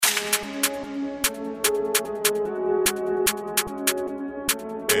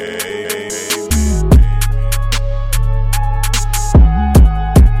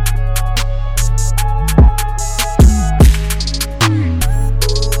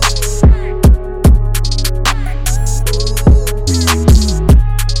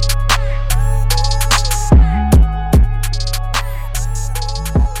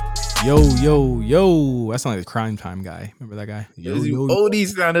Yo. That sounds like the Crime Time guy. Remember that guy? Odie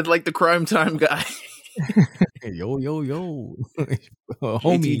sounded like the Crime Time guy. Yo. Homie.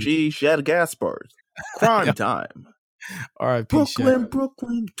 ATG, Shad Gaspard. Crime Time. R.I.P.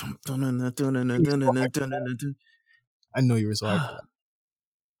 Brooklyn. I know you were so hyped for that.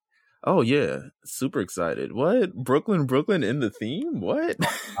 Oh, yeah. Super excited. What? Brooklyn in the theme? What?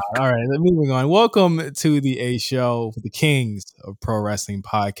 All right, moving on. Welcome to the A Show for the Kings of Pro Wrestling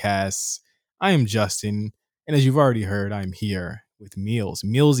Podcasts. I am Justin, and as you've already heard, I'm here with Meelz.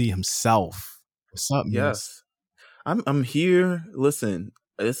 Meelzy himself. What's up, Meelz? Yes. I'm here. Listen,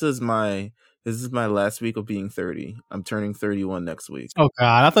 this is my last week of being 30. I'm turning 31 next week. Oh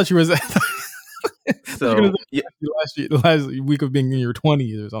God, I thought you were so yeah. last week of being in your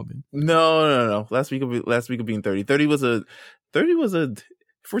 20s or something. No. Last week of being 30. 30 was a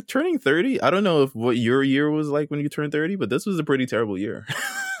for turning 30. I don't know what your year was like when you turned 30, but this was a pretty terrible year.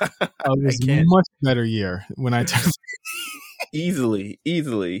 It was a much better year when I turned easily.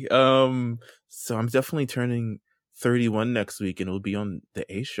 So I'm definitely turning 31 next week, and it'll be on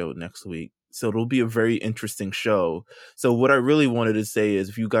the A Show next week. So it'll be a very interesting show. So what I really wanted to say is,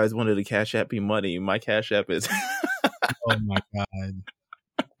 if you guys wanted to Cash App me money, my Cash App is oh my God.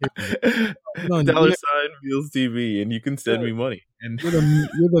 $sign Meelz TV, and you can send me money. And you're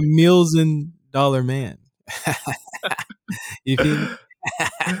the Meelz and dollar man. if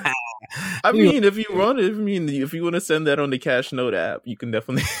you want to send that on the Cash Note app, you can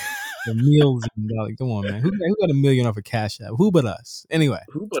definitely. The Meelz and dollar. Come on, man. Who got $1 million off a Cash App? Who but us? Anyway,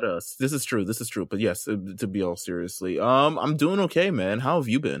 who but us? This is true. But yes, to be all seriously, I'm doing okay, man. How have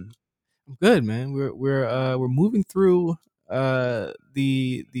you been? I'm good, man. We're moving through the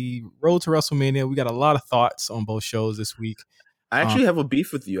road to WrestleMania. We got a lot of thoughts on both shows this week. I actually have a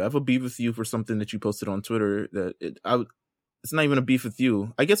beef with you. I have a beef with you for something that you posted on Twitter. It's not even a beef with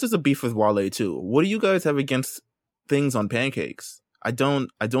you. I guess it's a beef with Wale too. What do you guys have against things on Pancakes? I don't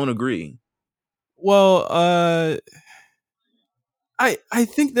agree. Well, I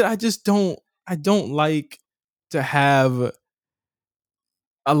think that I don't like to have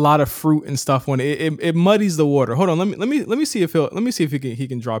a lot of fruit and stuff on it. It muddies the water. Hold on, let me see if he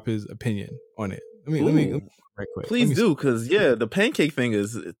can drop his opinion on it. Let me right quick. Please do, because the pancake thing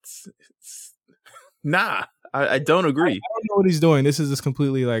is it's nah. I don't agree. I don't know what he's doing. This is just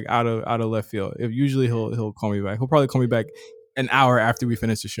completely like out of left field. Usually he'll call me back. He'll probably call me back an hour after we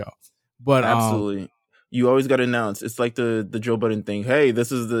finish the show. But absolutely. You always got to announce. It's like the Joe Budden thing. Hey,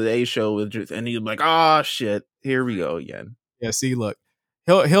 this is the A Show, and he's like, "Oh shit, here we go again." Yeah. See, look,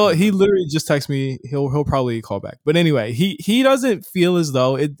 he literally just texts me. He'll probably call back. But anyway, he doesn't feel as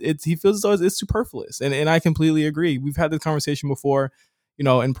though he feels as though it's superfluous, and I completely agree. We've had this conversation before,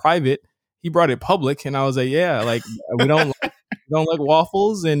 in private. He brought it public, and I was like, yeah, like we don't like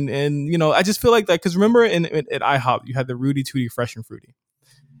waffles, and I just feel like that because remember at IHOP you had the Rudy Tooty Fresh and Fruity,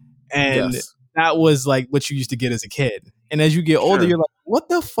 and that was like what you used to get as a kid. And as you get older, you're like, what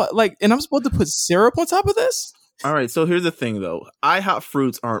the fuck? Like, and I'm supposed to put syrup on top of this? All right, so here's the thing though: IHOP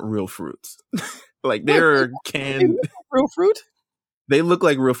fruits aren't real fruits. Like they're canned. They look like real fruit. They look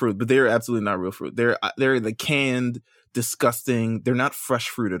like real fruit, but they're absolutely not real fruit. They're the canned, disgusting. They're not fresh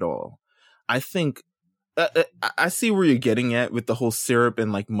fruit at all. I think I see where you're getting at with the whole syrup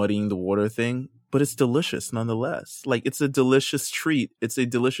and like muddying the water thing, but it's delicious nonetheless. Like it's a delicious treat. It's a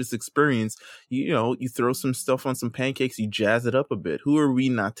delicious experience. You throw some stuff on some pancakes, you jazz it up a bit. Who are we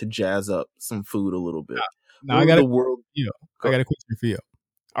not to jazz up some food a little bit? Now I got a question for you.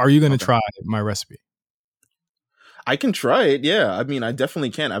 Are you going to try my recipe? I can try it. Yeah. I mean, I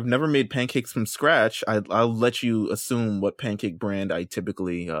definitely can. I've never made pancakes from scratch. I'll let you assume what pancake brand I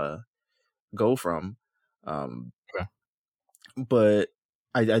typically go from. But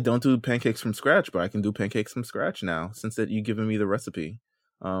I don't do pancakes from scratch, but I can do pancakes from scratch now since that you've given me the recipe.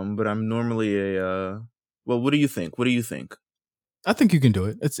 But I'm normally well, what do you think? I think you can do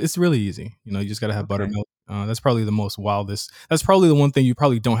it. It's really easy. You just got to have buttermilk. That's probably the most wildest. That's probably the one thing you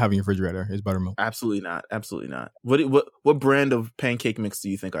probably don't have in your refrigerator is buttermilk. Absolutely not. What brand of pancake mix do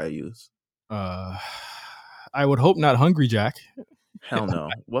you think I use? I would hope not Hungry Jack. Hell no.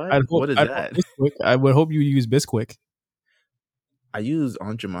 What? What is that? I would hope you use Bisquick. I use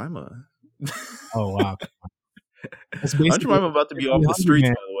Aunt Jemima. Oh wow. Aunt Jemima about to be off the streets,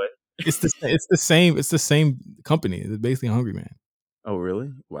 by the way. It's the same company. It's basically Hungry Man. Oh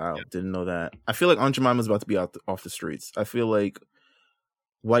really? Wow, yeah. Didn't know that. I feel like Aunt Jemima's about to be off the streets. I feel like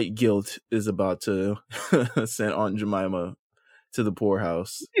white guilt is about to send Aunt Jemima to the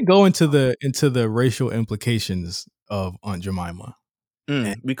poorhouse. We go into the racial implications of Aunt Jemima.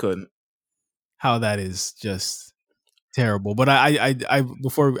 We couldn't. How that is just terrible. But I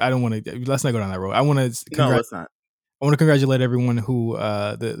before I don't want to. Let's not go down that road. I want to No, let's not. I want to congratulate everyone who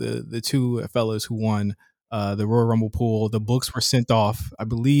the two fellas who won the Royal Rumble pool. The books were sent off. I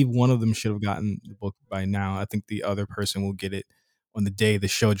believe one of them should have gotten the book by now. I think the other person will get it on the day the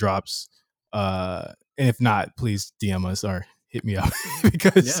show drops. And if not, please DM us or hit me up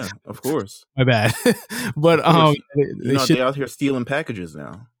because Yeah, of course. my bad. But you know, they out here stealing packages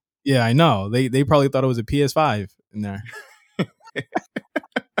now. Yeah, I know. They probably thought it was a PS5 in there.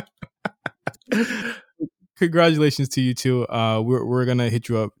 Congratulations to you two. We're gonna hit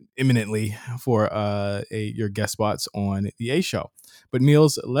you up imminently for your guest spots on the A show. But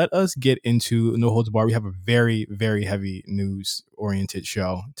Meelz, let us get into No Holds Barred. We have a very, very heavy news oriented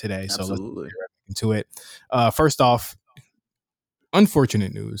show today. So Absolutely. let's get into it. First off,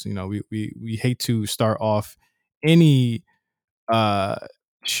 unfortunate news. You know, we hate to start off any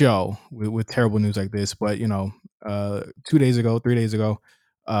show with terrible news like this, but you know, 3 days ago,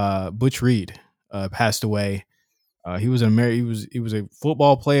 Butch Reed passed away. He was he was a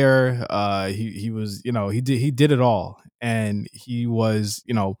football player. He was, you know, he did it all, and he was,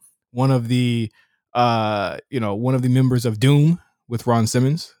 you know, one of the one of the members of Doom with Ron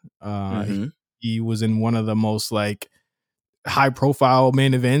Simmons. He was in one of the most like high profile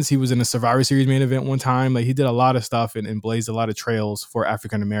main events. He was in a Survivor Series main event one time. Like he did a lot of stuff and blazed a lot of trails for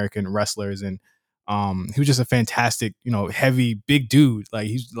African American wrestlers. And he was just a fantastic, you know, heavy, big dude. Like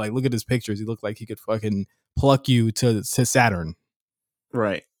he's like, look at his pictures. He looked like he could fucking pluck you to Saturn.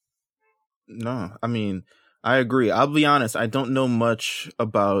 Right. No, I mean, I agree. I'll be honest. I don't know much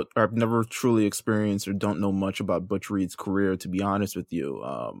about, or I've never truly experienced or don't know much about Butch Reed's career, to be honest with you.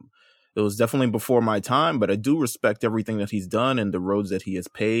 It was definitely before my time, but I do respect everything that he's done and the roads that he has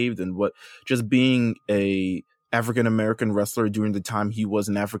paved and what just being a African American wrestler during the time he was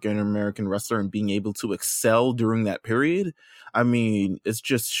an African American wrestler and being able to excel during that period. I mean, it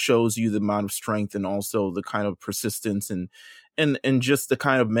just shows you the amount of strength and also the kind of persistence and just the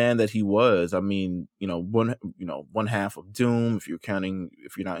kind of man that he was. I mean, one half of Doom, if you're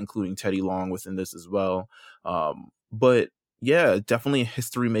not including Teddy Long within this as well. But yeah, definitely a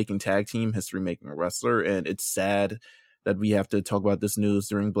history-making tag team, history-making wrestler, and it's sad that we have to talk about this news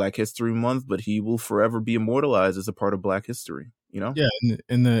during Black History Month, but he will forever be immortalized as a part of Black history, you know? Yeah,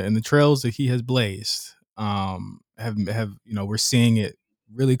 in the trails that he has blazed, have you know, we're seeing it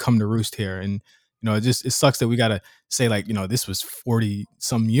really come to roost here. And you know, it sucks that we gotta say, like, you know, this was 40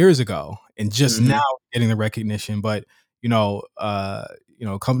 some years ago and just now getting the recognition. But you know,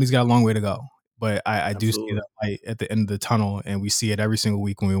 company's got a long way to go. But I do see that light at the end of the tunnel, and we see it every single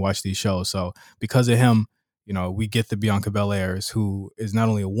week when we watch these shows. So because of him, you know, we get the Bianca Belairs, who is not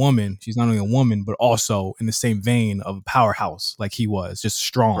only a woman, she's not only a woman, but also in the same vein of a powerhouse like he was, just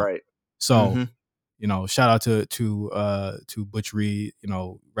strong. Right. So, you know, shout out to Butch Reed, you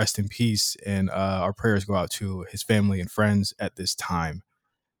know, rest in peace, and our prayers go out to his family and friends at this time.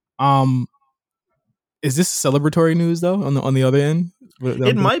 Is this celebratory news though on the other end?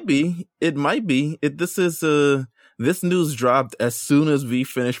 It might be. This news dropped as soon as we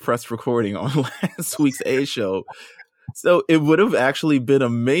finished press recording on last week's A show. So it would have actually been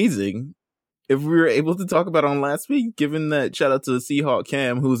amazing if we were able to talk about it on last week, given that shout out to Seahawk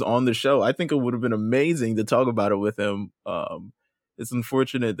Cam, who's on the show. I think it would have been amazing to talk about it with him. It's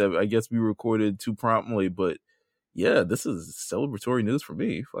unfortunate that I guess we recorded too promptly, but yeah, this is celebratory news for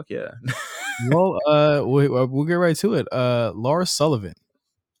me. Fuck yeah. Well, we'll get right to it. Lars Sullivan,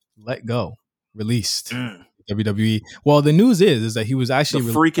 let go, released. WWE. Well, the news is that he was actually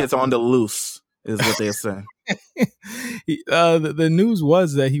the freak is on the loose, is what they're saying. The news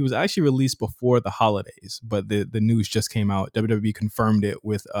was that he was actually released before the holidays, but the news just came out. WWE confirmed it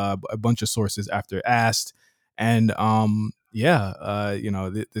with a bunch of sources after asked, and you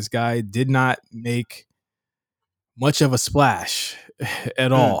know, this guy did not make much of a splash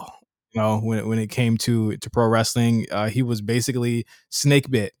at all. You know, when it came to pro wrestling, he was basically snake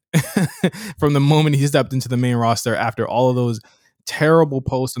bit from the moment he stepped into the main roster. After all of those terrible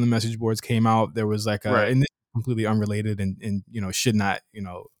posts on the message boards came out, there was like and this is completely unrelated and you know, should not, you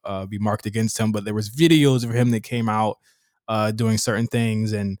know, be marked against him, but there was videos of him that came out doing certain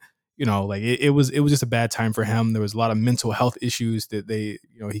things, and you know, like it was just a bad time for him. There was a lot of mental health issues that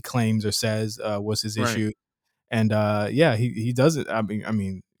he claims or says was his issue. And he does it. I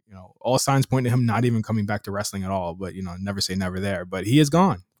mean, you know, all signs point to him not even coming back to wrestling at all. But you know, never say never there. But he is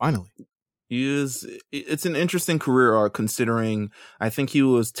gone finally. It's an interesting career arc considering I think he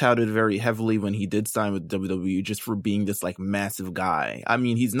was touted very heavily when he did sign with WWE just for being this like massive guy. I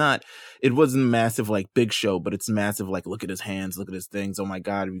mean, it wasn't massive like Big Show, but it's massive like look at his hands, look at his things. Oh my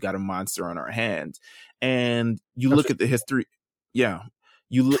God, we got a monster on our hands. And you look at the history. Yeah.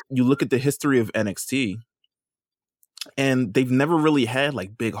 You look at the history of NXT and they've never really had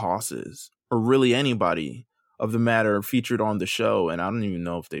like big hosses or really anybody of the matter featured on the show. And I don't even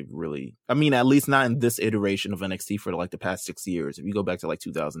know if they've really, I mean, at least not in this iteration of NXT for like the past 6 years. If you go back to like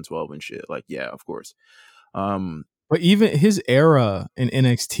 2012 and shit, like, yeah, of course. But even his era in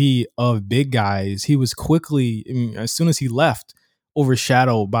NXT of big guys, he was quickly, I mean, as soon as he left,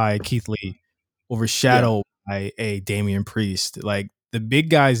 overshadowed by Keith Lee, overshadowed by a Damian Priest. Like the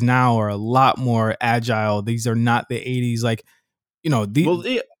big guys now are a lot more agile. These are not the 80s. Like,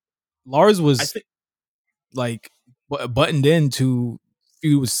 Lars was like buttoned into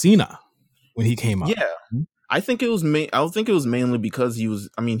feud with Cena when he came up. Yeah. I think it was mainly because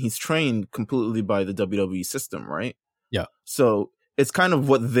he's trained completely by the WWE system, right? Yeah. So it's kind of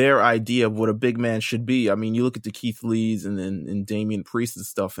what their idea of what a big man should be. I mean, you look at the Keith Lees and Damian Priest and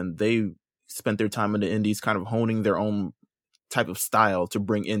stuff, and they spent their time in the indies kind of honing their own type of style to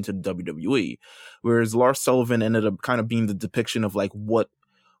bring into the WWE. Whereas Lars Sullivan ended up kind of being the depiction of like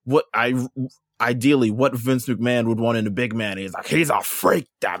ideally what Vince McMahon would want in a big man. He's like, he's a freak,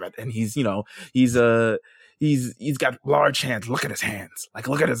 damn it. And he's got large hands. Look at his hands. Like,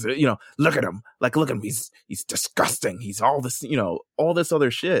 look at his, look at him. Like, look at him. He's disgusting. He's all this, all this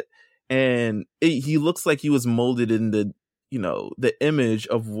other shit. And he looks like he was molded in the image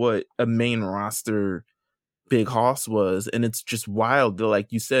of what a main roster big hoss was. And it's just wild that,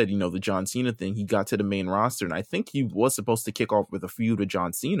 like you said, the John Cena thing, he got to the main roster. And I think he was supposed to kick off with a feud with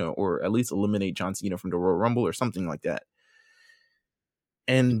John Cena, or at least eliminate John Cena from the Royal Rumble or something like that.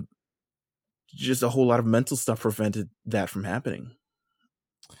 And just a whole lot of mental stuff prevented that from happening.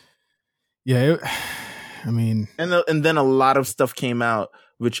 Yeah, and then a lot of stuff came out,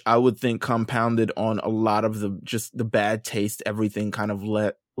 which I would think compounded on a lot of the bad taste, everything kind of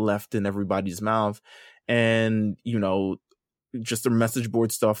left in everybody's mouth, and just the message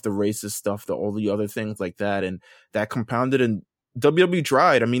board stuff, the racist stuff, all the other things like that, and that compounded. And WWE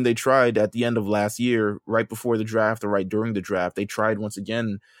tried. I mean, they tried at the end of last year, right before the draft or right during the draft. They tried once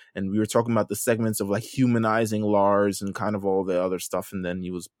again, and we were talking about the segments of like humanizing Lars and kind of all the other stuff, and then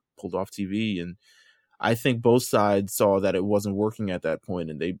he was pulled off TV. And I think both sides saw that it wasn't working at that point,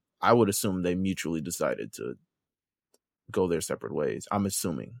 and I would assume they mutually decided to go their separate ways. I'm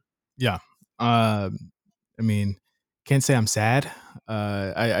assuming. Yeah. Can't say I'm sad.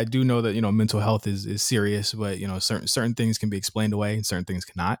 I do know that mental health is serious, but certain things can be explained away and certain things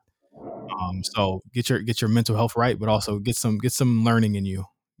cannot. So get your mental health right, but also get some learning in you.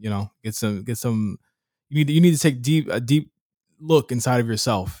 Get some. You need to take a deep look inside of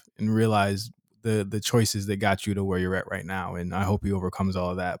yourself and realize the choices that got you to where you're at right now. And I hope he overcomes all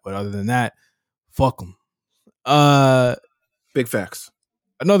of that. But other than that, fuck him. Big facts.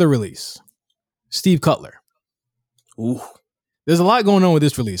 Another release. Steve Cutler. Ooh. There's a lot going on with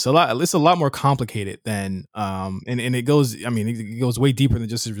this release. It's a lot more complicated than and it goes. I mean, it goes way deeper than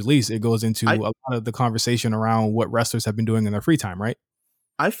just his release. It goes into a lot of the conversation around what wrestlers have been doing in their free time, right?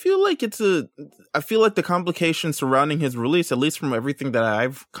 I feel like the complications surrounding his release, at least from everything that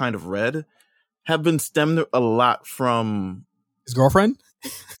I've kind of read, have been stemmed a lot from his girlfriend.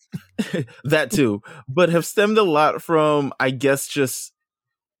 That too, but have stemmed a lot from, I guess, just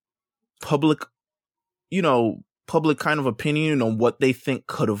public kind of opinion on what they think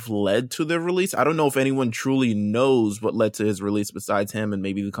could have led to their release. I don't know if anyone truly knows what led to his release besides him and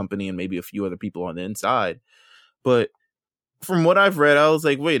maybe the company and maybe a few other people on the inside. But from what I've read, I was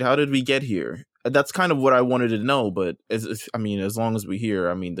like, wait, how did we get here? That's kind of what I wanted to know. But as long as we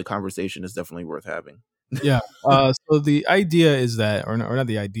hear, the conversation is definitely worth having. Yeah. So the idea is that, or not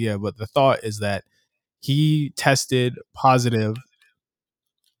the idea, but the thought is that he tested positive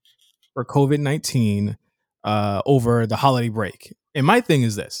for COVID-19 over the holiday break. And my thing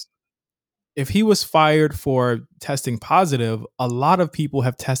is this: if he was fired for testing positive, a lot of people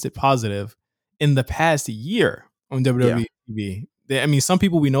have tested positive in the past year on WWE TV. Some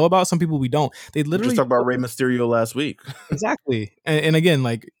people we know about, some people we don't. They literally just talked about Rey Mysterio last week. Exactly. And again,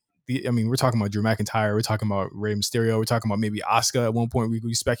 like, we're talking about Drew McIntyre, we're talking about Rey Mysterio, we're talking about maybe Asuka at one point.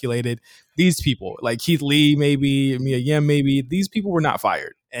 We speculated these people, like Keith Lee, maybe Mia Yim, maybe these people were not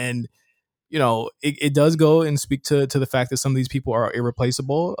fired. And it does go and speak to the fact that some of these people are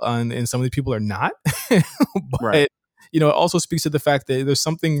irreplaceable and some of these people are not. But right. It also speaks to the fact that there's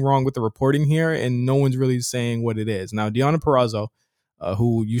something wrong with the reporting here and no one's really saying what it is. Now, Deonna Purrazzo,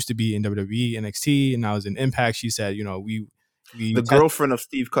 who used to be in WWE, NXT, and now is in Impact. She said, we The girlfriend of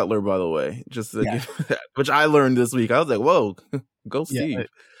Steve Cutler, by the way, just to give that, which I learned this week. I was like, whoa, go Steve.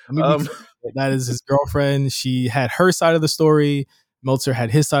 Let me be clear. That is his girlfriend. She had her side of the story. Meltzer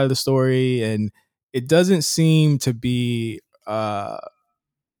had his side of the story, and it doesn't seem to be a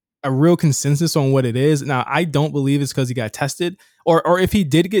real consensus on what it is. Now, I don't believe it's because he got tested, or if he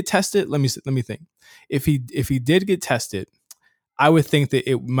did get tested. Let me think. If he did get tested, I would think that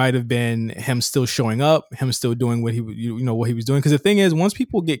it might have been him still showing up, him still doing what he was doing. Because the thing is, once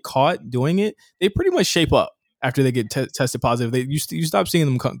people get caught doing it, they pretty much shape up after they get tested positive. You stop seeing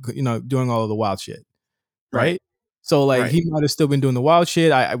them, doing all of the wild shit, right? So like he might have still been doing the wild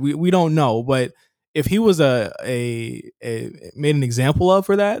shit. We don't know, but if he was a made an example of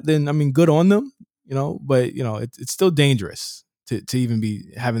for that, then I mean, good on them, But it's still dangerous to even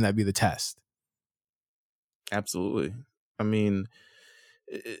be having that be the test. Absolutely. I mean,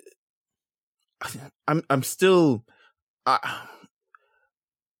 I'm still.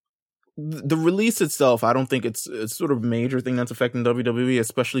 The release itself, I don't think it's sort of a major thing that's affecting WWE,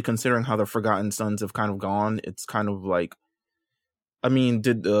 especially considering how the Forgotten Sons have kind of gone. It's kind of like, I mean,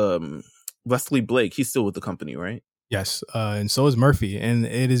 did Wesley Blake? He's still with the company, right? Yes, and so is Murphy, and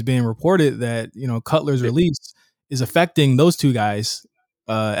it is being reported that Cutler's release is affecting those two guys.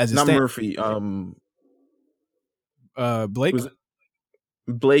 As it not stands. Murphy, Blake.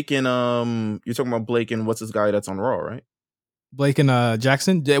 Blake and you're talking about Blake and what's this guy that's on Raw, right? Blake and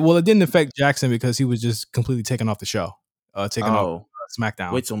Jackson. Well, it didn't affect Jackson because he was just completely taken off the show, taken off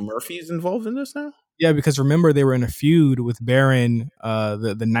SmackDown. Wait, so Murphy's involved in this now? Yeah, because remember they were in a feud with Baron,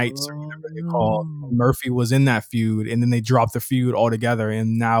 the Knights, or whatever they call. Murphy was in that feud, and then they dropped the feud altogether,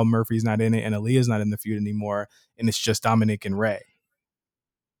 and now Murphy's not in it, and Aaliyah's not in the feud anymore, and it's just Dominic and Ray.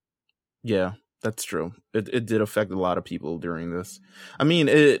 Yeah, that's true. It did affect a lot of people during this. I mean,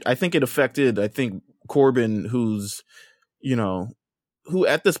 I think it affected, Corbin, who's, who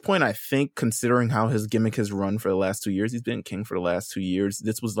at this point, I think, considering how his gimmick has run for the last 2 years, he's been king for the last 2 years.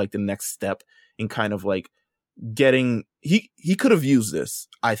 This was like the next step in kind of like getting, he could have used this,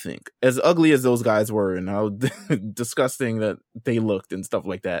 I think, as ugly as those guys were and how disgusting that they looked and stuff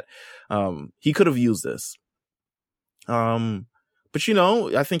like that. He could have used this. But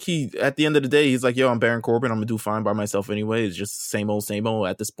I think at the end of the day, he's like, yo, I'm Baron Corbin. I'm gonna do fine by myself anyway. It's just same old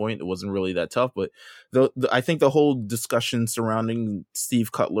at this point. It wasn't really that tough, but I think the whole discussion surrounding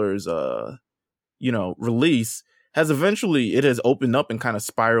Steve Cutler's, release has opened up and kind of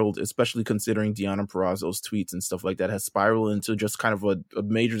spiraled, especially considering Deonna Purrazzo's tweets and stuff like that, has spiraled into just kind of a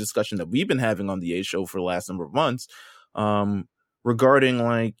major discussion that we've been having on the A Show for the last number of months, regarding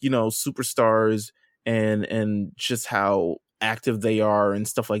superstars and just how active they are and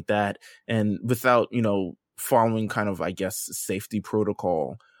stuff like that, and without following kind of, I guess, safety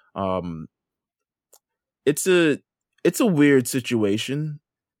protocol. It's a weird situation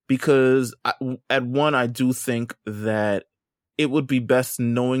because I do think that it would be best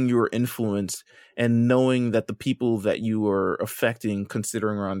knowing your influence and knowing that the people that you are affecting,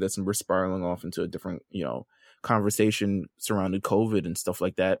 considering around this, and we're spiraling off into a different conversation surrounding COVID and stuff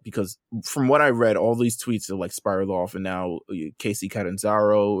like that, because from what I read, all these tweets are like spiraled off, and now Casey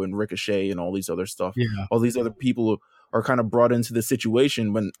Catanzaro and Ricochet and all these other stuff, all these other people are kind of brought into the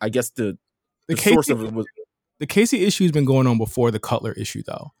situation, when I guess the source of it was the Casey issue has been going on before the Cutler issue,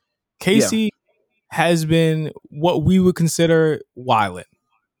 though. Casey has been what we would consider wildin',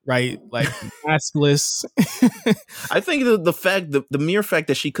 right? Like maskless. I think the mere fact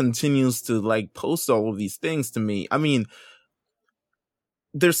that she continues to like post all of these things to me, I mean,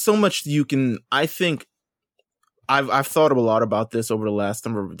 there's so much you can. I think I've thought a lot about this over the last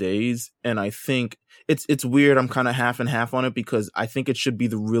number of days, and I think it's weird. I'm kind of half and half on it, because I think it should be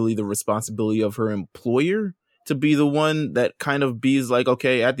the responsibility of her employer to be the one that kind of be like,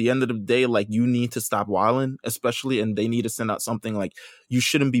 okay, at the end of the day, like, you need to stop wilding, especially, and they need to send out something like, you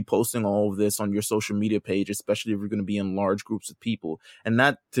shouldn't be posting all of this on your social media page, especially if you're going to be in large groups of people, and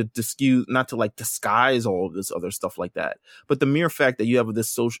not to disguise all of this other stuff like that. But the mere fact that you have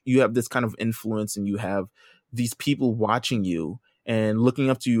this kind of influence, and you have these people watching you and looking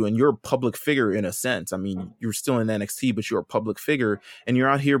up to you, and you're a public figure in a sense. I mean, you're still in NXT, but you're a public figure, and you're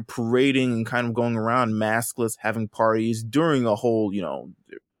out here parading and kind of going around maskless, having parties during a whole,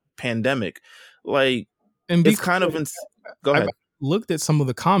 pandemic. Like, and it's kind of go ahead. I looked at some of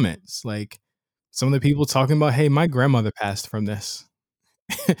the comments, like some of the people talking about, hey, my grandmother passed from this.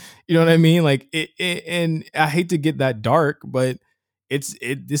 You know what I mean? Like and I hate to get that dark, but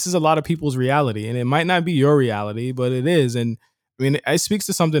this is a lot of people's reality, and it might not be your reality, but it is. And I mean, it speaks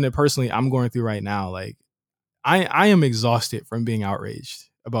to something that personally I'm going through right now. Like, I am exhausted from being outraged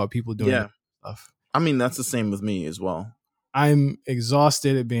about people doing Yeah. that stuff. I mean, that's the same with me as well. I'm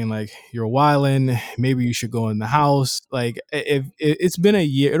exhausted at being like, you're wilding. Maybe you should go in the house. Like, if it's been a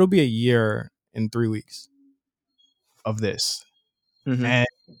year, it'll be a year in 3 weeks of this. Mm-hmm. And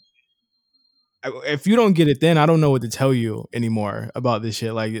if you don't get it, then I don't know what to tell you anymore about this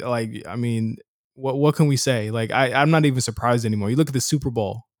shit. Like, I mean, what can we say? Like, I'm not even surprised anymore. You look at the Super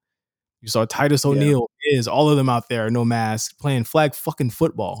Bowl. You saw Titus Yeah. O'Neil, is all of them out there, no mask, playing flag fucking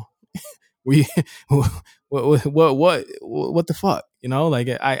football. We, what the fuck? You know, like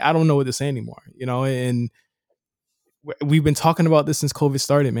I don't know what to say anymore. You know, and we've been talking about this since COVID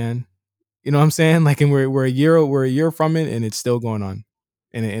started, man. You know what I'm saying? Like, and we're a year from it, and it's still going on,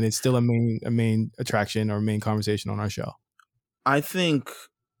 and it's still a main attraction or main conversation on our show. I think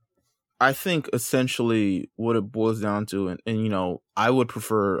essentially what it boils down to, and you know, I would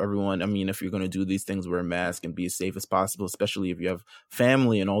prefer everyone, I mean, if you're going to do these things, wear a mask and be as safe as possible, especially if you have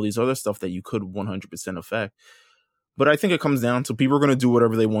family and all these other stuff that you could 100% affect. But I think it comes down to people are going to do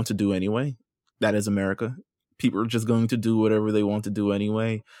whatever they want to do anyway. That is America. People are just going to do whatever they want to do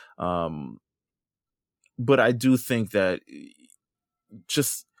anyway. But I do think that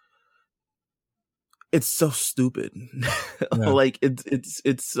just it's so stupid. Yeah. Like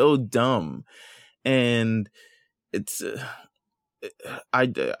it's so dumb, and it's I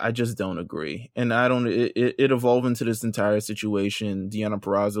just don't agree, and I don't. It evolved into this entire situation. Deanna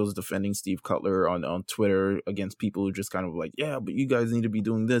Purrazzo is defending Steve Cutler on Twitter against people who just kind of like, yeah, but you guys need to be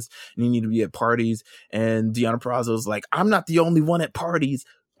doing this, and you need to be at parties. And Deanna Purrazzo is like, I'm not the only one at parties.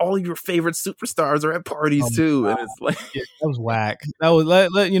 All your favorite superstars are at parties too, and it's like, yeah, that was whack. That was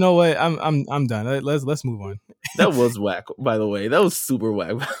you know what? I'm done. Let's move on. That was whack, by the way. That was super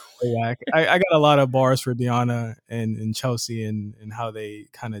whack. Whack. I got a lot of bars for Deanna and Chelsea and how they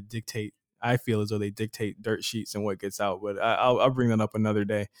kind of dictate. I feel as though they dictate dirt sheets and what gets out, but I'll bring that up another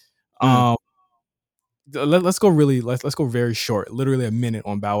day. Let's go very short, literally a minute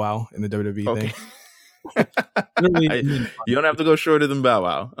on Bow Wow in the WWE thing. You don't have to go shorter than Bow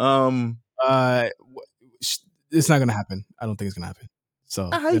Wow. It's not gonna happen. I don't think it's gonna happen.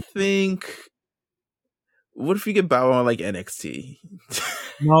 So I think, what if you get Bow Wow on like NXT?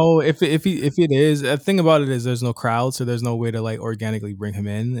 No, if it is, the thing about it is there's no crowd, so there's no way to like organically bring him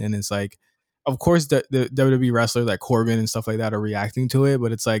in, and it's like, of course the WWE wrestlers like Corbin and stuff like that are reacting to it,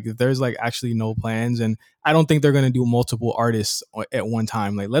 but it's like there's like actually no plans, and I don't think they're gonna do multiple artists at one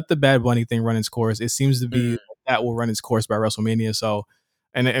time. Like, let the Bad Bunny thing run its course. It seems to be that will run its course by WrestleMania. So,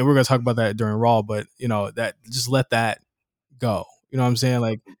 and we're gonna talk about that during Raw, but you know, that just let that go. You know what I'm saying?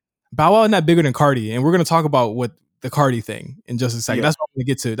 Like, Bow Wow is not bigger than Cardi, and we're gonna talk about what the Cardi thing in just a second. Yeah. That's what I want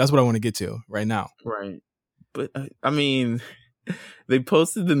to get to. That's what I want to get to right now. Right. But I mean, they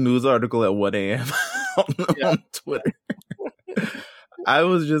posted the news article at 1 a.m. on Twitter. I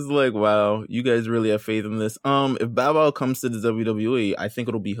was just like, wow, you guys really have faith in this. If Bow Wow comes to the WWE, I think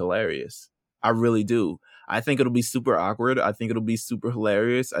it'll be hilarious. I really do. I think it'll be super awkward. I think it'll be super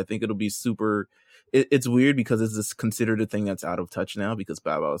hilarious. I think it'll be super. It's weird because it's considered a thing that's out of touch now because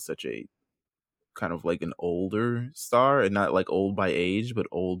Bow Wow is such a kind of like an older star, and not like old by age, but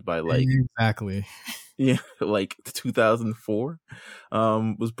old by like exactly. Yeah, like 2004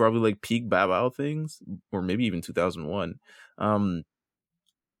 was probably like peak Bow Wow things, or maybe even 2001. So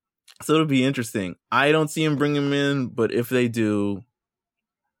it'll be interesting. I don't see him bring him in, but if they do,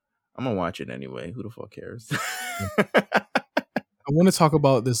 I'm gonna watch it anyway. Who the fuck cares? I want to talk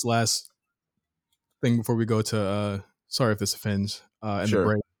about this last thing before we go to sorry if this offends in the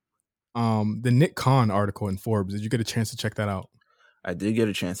break. The Nick Khan article in Forbes. Did you get a chance to check that out? I did get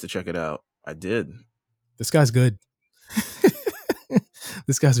a chance to check it out. I did. This guy's good.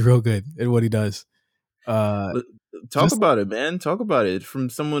 This guy's real good at what he does. Talk about it, man. Talk about it from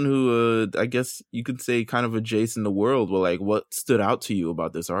someone who I guess you could say kind of adjacent the world. Well, like, what stood out to you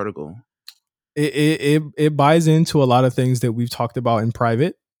about this article? It buys into a lot of things that we've talked about in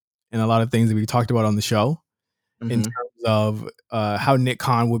private and a lot of things that we talked about on the show. In terms of how Nick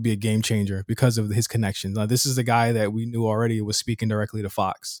Khan would be a game changer because of his connections. Now, this is the guy that we knew already was speaking directly to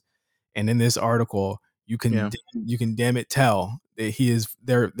Fox, and in this article, you can damn it tell that he is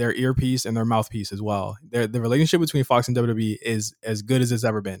their earpiece and their mouthpiece as well. The relationship between Fox and WWE is as good as it's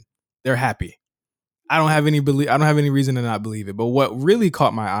ever been. They're happy. I don't have any reason to not believe it. But what really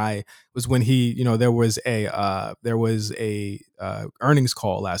caught my eye was when he, you know, there was a earnings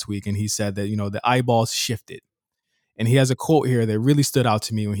call last week, and he said that, you know, the eyeballs shifted. And he has a quote here that really stood out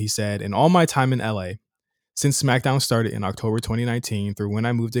to me when he said, "In all my time in LA, since SmackDown started in October 2019 through when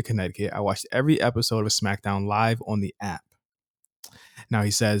I moved to Connecticut, I watched every episode of SmackDown live on the app." Now he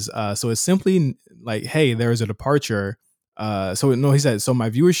says, so it's simply like, hey, there's a departure. So no, he said, so my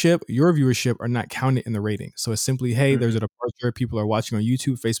viewership, your viewership are not counted in the rating. So it's simply, hey, there's a departure. People are watching on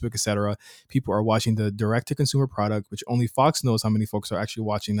YouTube, Facebook, etc. People are watching the direct to consumer product, which only Fox knows how many folks are actually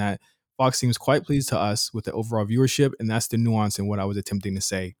watching that. Fox seems quite pleased to us with the overall viewership, and that's the nuance in what I was attempting to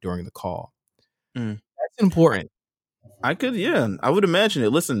say during the call. That's important. I would imagine it.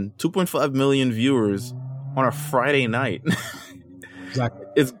 Listen, 2.5 million viewers on a Friday night. Exactly.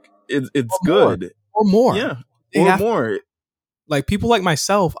 It's good. Or more. Yeah. Or more. Like people like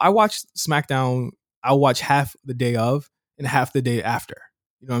myself, I watch SmackDown, I'll watch half the day of and half the day after.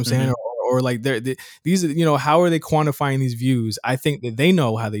 You know what I'm saying? Or like these, you know, how are they quantifying these views? I think that they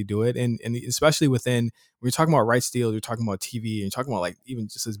know how they do it. And especially within, when you're talking about rights deals, you're talking about TV, and you're talking about like even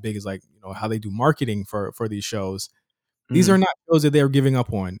just as big as like, you know, how they do marketing for these shows. These are not shows that they're giving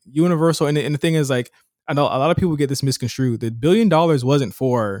up on. Universal, and the thing is, like, I know a lot of people get this misconstrued. The $1 billion wasn't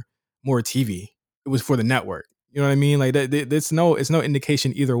for more TV; it was for the network. You know what I mean? Like, it's no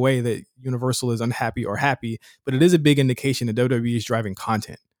indication either way that Universal is unhappy or happy, but it is a big indication that WWE is driving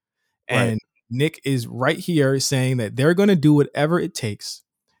content. And Nick is right here saying that they're going to do whatever it takes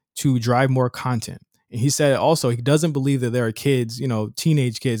to drive more content. And he said also he doesn't believe that there are kids, you know,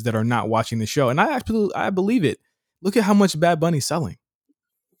 teenage kids that are not watching the show. And I believe it. Look at how much Bad Bunny's selling,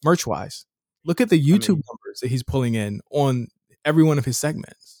 merch wise. Look at the YouTube numbers that he's pulling in on every one of his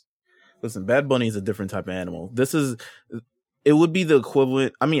segments. Listen, Bad Bunny is a different type of animal. It would be the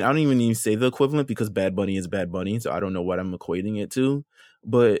equivalent. I mean, I don't even need to say the equivalent because Bad Bunny is Bad Bunny, so I don't know what I'm equating it to.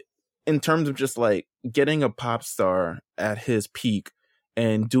 But in terms of just like getting a pop star at his peak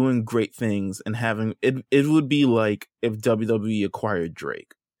and doing great things and having it would be like if WWE acquired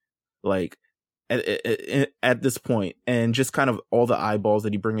Drake. Like, at this point, and just kind of all the eyeballs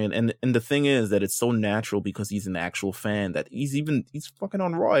that he bring in, and the thing is that it's so natural because he's an actual fan that he's fucking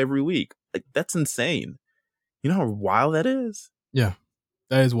on Raw every week. Like, that's insane. You know how wild that is? Yeah,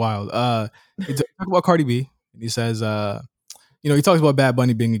 that is wild. He talks about Cardi B, and he says, you know, he talks about Bad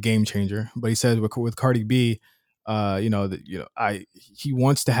Bunny being a game changer, but he says with Cardi B, he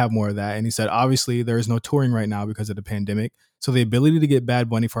wants to have more of that, and he said obviously there is no touring right now because of the pandemic. So the ability to get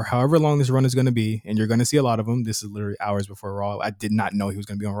Bad Bunny for however long this run is going to be, and you're going to see a lot of them. This is literally hours before Raw. I did not know he was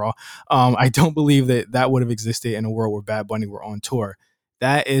going to be on Raw. I don't believe that would have existed in a world where Bad Bunny were on tour.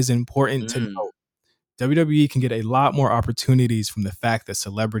 That is important to note. WWE can get a lot more opportunities from the fact that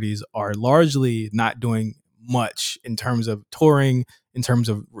celebrities are largely not doing much in terms of touring, in terms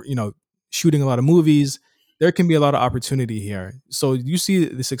of, you know, shooting a lot of movies. There can be a lot of opportunity here. So you see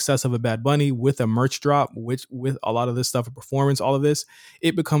the success of a Bad Bunny with a merch drop, which with a lot of this stuff, a performance, all of this,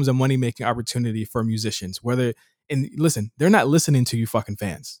 it becomes a money-making opportunity for musicians. And listen, they're not listening to you fucking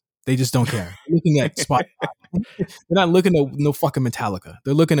fans. They just don't care. They're looking at Spotify. They're not looking at no fucking Metallica.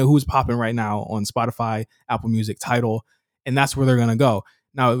 They're looking at who's popping right now on Spotify, Apple Music, Tidal, and that's where they're going to go.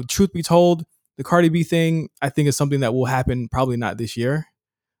 Now, truth be told, the Cardi B thing, I think is something that will happen probably not this year.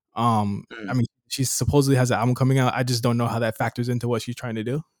 I mean, she supposedly has an album coming out. I just don't know how that factors into what she's trying to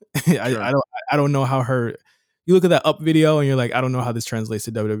do. I don't know how you look at that Up video and you're like, I don't know how this translates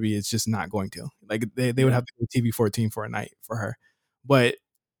to WWE. It's just not going to. Like they would have to go TV 14 for a night for her. But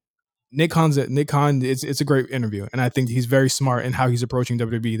Nick Khan, it's a great interview, and I think he's very smart in how he's approaching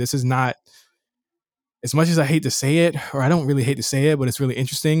WWE. This is not, as much as I hate to say it, or I don't really hate to say it, but it's really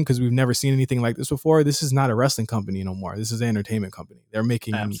interesting because we've never seen anything like this before. This is not a wrestling company no more. This is an entertainment company. They're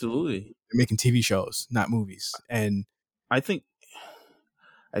making TV shows, not movies. And I think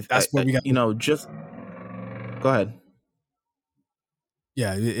that's what we got. You know, just go ahead.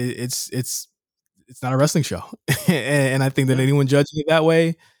 Yeah, it's not a wrestling show, and I think that anyone judging it that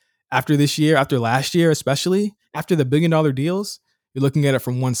way after this year, after last year, especially after the $1 billion deals, you're looking at it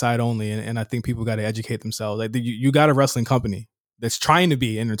from one side only, and I think people got to educate themselves. Like you got a wrestling company that's trying to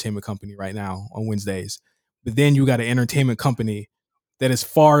be an entertainment company right now on Wednesdays, but then you got an entertainment company that has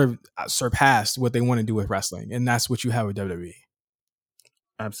far surpassed what they want to do with wrestling, and that's what you have with WWE.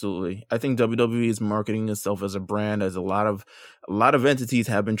 Absolutely. I think WWE is marketing itself as a brand, as a lot of entities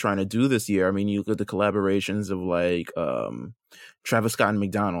have been trying to do this year. I mean, you look at the collaborations of like Travis Scott and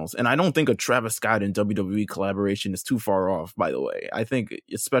McDonald's, and I don't think a Travis Scott and WWE collaboration is too far off, by the way. I think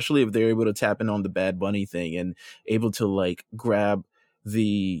especially if they're able to tap in on the Bad Bunny thing and able to like grab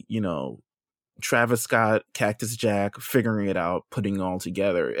the, you know, Travis Scott, Cactus Jack, figuring it out, putting it all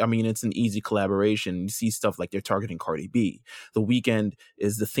together. I mean, it's an easy collaboration. You see stuff like they're targeting Cardi B. The Weeknd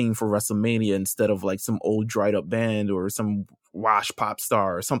is the theme for WrestleMania instead of like some old dried up band or some wash pop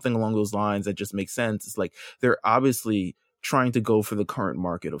star or something along those lines that just makes sense. It's like they're obviously trying to go for the current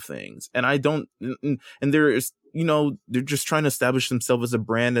market of things. And I don't, and there is, they're just trying to establish themselves as a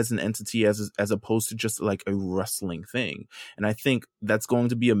brand, as an entity, as opposed to just like a wrestling thing. And I think that's going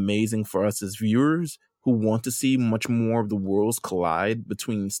to be amazing for us as viewers who want to see much more of the worlds collide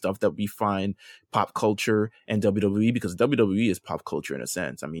between stuff that we find pop culture and WWE, because WWE is pop culture in a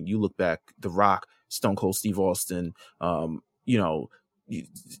sense. I mean, you look back, The Rock, Stone Cold Steve Austin,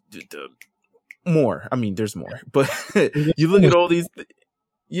 more. I mean, there's more, but you look at all these.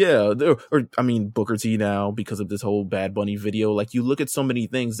 Yeah, Booker T now, because of this whole Bad Bunny video. Like, you look at so many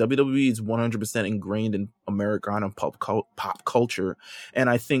things. WWE is 100% ingrained in Americana pop culture, and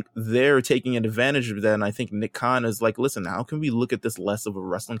I think they're taking advantage of that. And I think Nick Khan is like, listen, how can we look at this less of a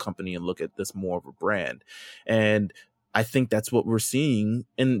wrestling company and look at this more of a brand? And I think that's what we're seeing,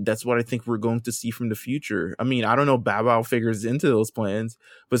 and that's what I think we're going to see from the future. I mean, I don't know, Bow Wow figures into those plans,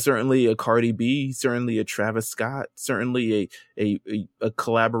 but certainly a Cardi B, certainly a Travis Scott, certainly a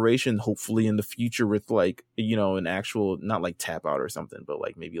collaboration, hopefully in the future with like, an actual, not like Tap Out or something, but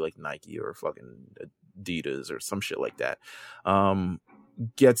like maybe like Nike or fucking Adidas or some shit like that,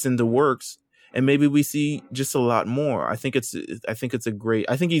 gets into works. And maybe we see just a lot more. I think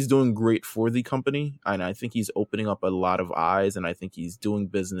he's doing great for the company, and I think he's opening up a lot of eyes, and I think he's doing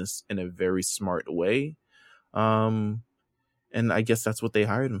business in a very smart way. And I guess that's what they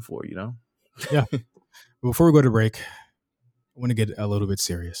hired him for, Yeah. Before we go to break, I want to get a little bit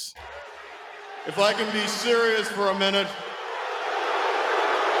serious. If I can be serious for a minute,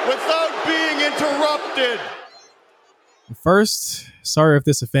 without being interrupted. First, sorry if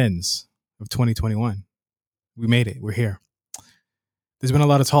this offends. Of 2021. We made it. We're here. There's been a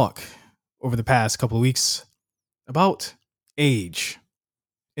lot of talk over the past couple of weeks about age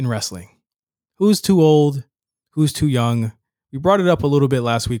in wrestling. Who's too old? Who's too young? We brought it up a little bit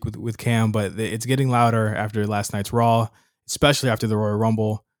last week with Cam, but it's getting louder after last night's Raw, especially after the Royal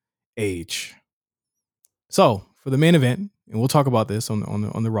Rumble. Age. So for the main event, and we'll talk about this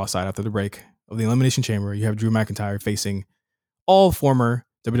on the Raw side after the break of the Elimination Chamber, you have Drew McIntyre facing all former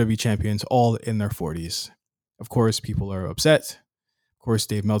WWE champions, all in their 40s. Of course, people are upset. Of course,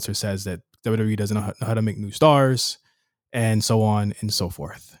 Dave Meltzer says that WWE doesn't know how to make new stars, and so on and so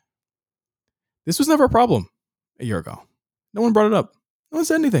forth. This was never a problem a year ago. No one brought it up. No one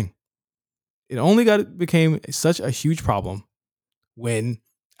said anything. It only became such a huge problem when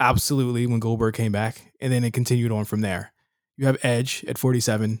Goldberg came back, and then it continued on from there. You have Edge at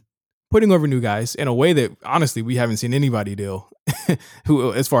 47, putting over new guys in a way that, honestly, we haven't seen anybody do,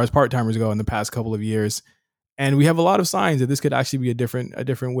 who, as far as part-timers go, in the past couple of years. And we have a lot of signs that this could actually be a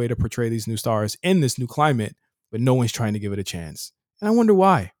different way to portray these new stars in this new climate, but no one's trying to give it a chance. And I wonder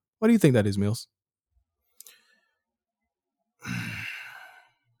why. Why do you think that is, Meelz?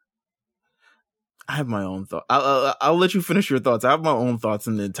 I have my own thought. I'll let you finish your thoughts. I have my own thoughts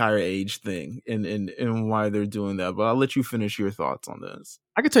on the entire age thing and why they're doing that, but I'll let you finish your thoughts on this.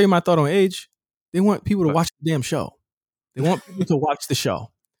 I can tell you my thought on age. They want people to watch the damn show. They want people to watch the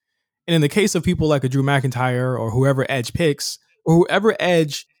show. And in the case of people like a Drew McIntyre or whoever Edge picks, or whoever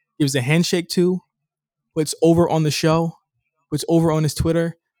Edge gives a handshake to, puts over on the show, puts over on his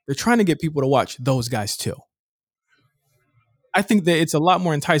Twitter, they're trying to get people to watch those guys too. I think that it's a lot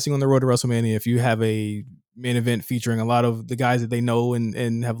more enticing on the road to WrestleMania if you have a main event featuring a lot of the guys that they know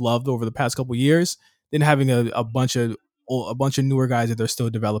and have loved over the past couple of years than having a bunch of newer guys that they're still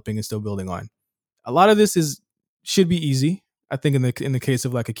developing and still building on. A lot of this should be easy. I think in the case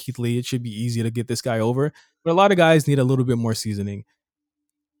of like a Keith Lee, it should be easy to get this guy over. But a lot of guys need a little bit more seasoning.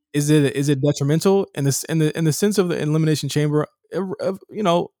 Is it detrimental in the sense of the Elimination Chamber?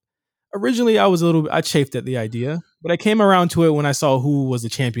 Originally, I chafed at the idea, but I came around to it when I saw who was the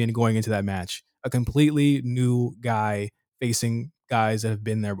champion going into that match. A completely new guy facing guys that have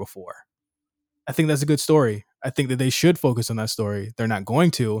been there before. I think that's a good story. I think that they should focus on that story. They're not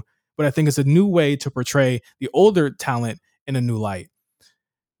going to, but I think it's a new way to portray the older talent in a new light.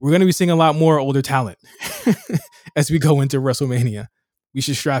 We're going to be seeing a lot more older talent as we go into WrestleMania. We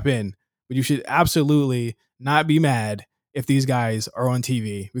should strap in, but you should absolutely not be mad if these guys are on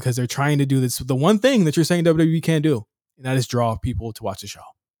TV, because they're trying to do this, the one thing that you're saying WWE can't do, and that is draw people to watch the show.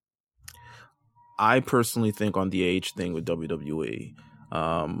 I personally think on the age thing with WWE,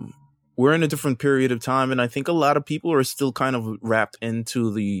 we're in a different period of time, and I think a lot of people are still kind of wrapped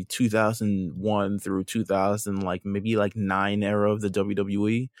into the 2001 through 2000, maybe 9 era of the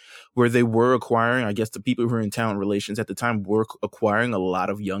WWE, where they were acquiring, I guess the people who were in talent relations at the time were acquiring a lot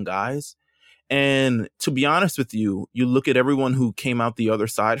of young guys. And to be honest with you, you look at everyone who came out the other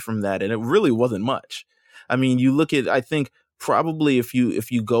side from that, and it really wasn't much. I mean, you look at, I think probably if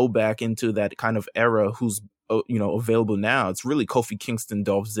you go back into that kind of era, who's available now, it's really Kofi Kingston,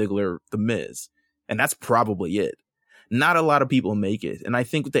 Dolph Ziggler, The Miz, and that's probably it. Not a lot of people make it, and I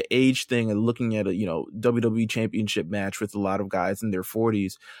think with the age thing and looking at a WWE Championship match with a lot of guys in their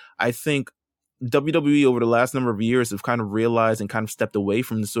 40s, I think WWE over the last number of years have kind of realized and kind of stepped away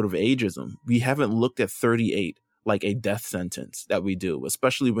from the sort of ageism. We haven't looked at 38 like a death sentence that we do,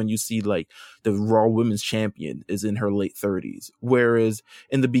 especially when you see like the Raw Women's Champion is in her late 30s. Whereas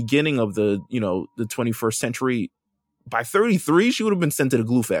in the beginning of the 21st century, by 33, she would have been sent to the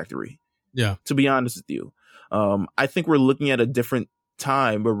glue factory. Yeah. To be honest with you. I think we're looking at a different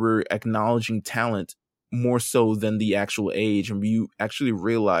time where we're acknowledging talent more so than the actual age. And you actually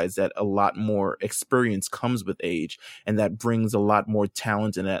realize that a lot more experience comes with age, and that brings a lot more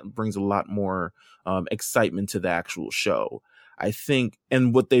talent, and that brings a lot more excitement to the actual show. I think,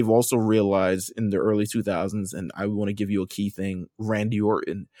 and what they've also realized in the early 2000s, and I want to give you a key thing, Randy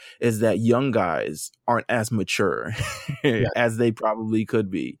Orton, is that young guys aren't as mature as they probably could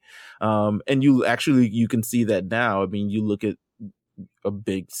be. And you can see that now. I mean, you look at a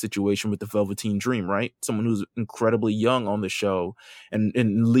big situation with the Velveteen Dream, right? Someone who's incredibly young on the show, and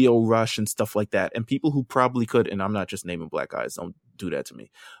Leo Rush and stuff like that. And people who probably could, and I'm not just naming black guys, don't do that to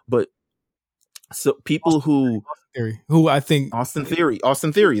me, but so people who I think Austin Theory,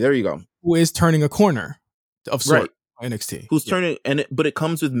 there you go, who is turning a corner of sort. Right. NXT, who's turning, but it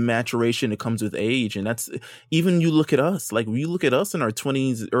comes with maturation, it comes with age, and that's even you look at us, like you look at us in our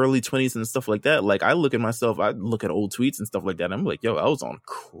 20s, early 20s, and stuff like that. Like I look at myself, I look at old tweets and stuff like that, and I'm like, yo, I was on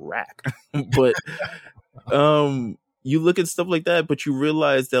crack. But you look at stuff like that, but you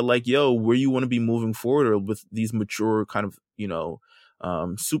realize that, like, yo, where you want to be moving forward with these mature kind of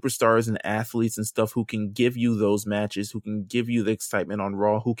superstars and athletes and stuff who can give you those matches, who can give you the excitement on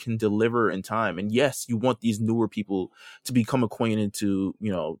Raw, who can deliver in time. And yes, you want these newer people to become acquainted to,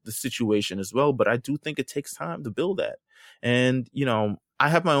 the situation as well. But I do think it takes time to build that. And, I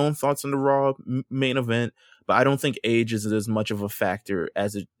have my own thoughts on the Raw main event, but I don't think age is as much of a factor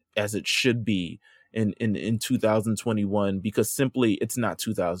as it should be in 2021, because simply it's not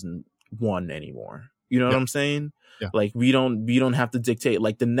 2001 anymore. You know what I'm saying? Yeah. Like we don't have to dictate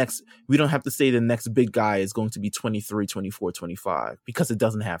like we don't have to say the next big guy is going to be 23, 24, 25, because it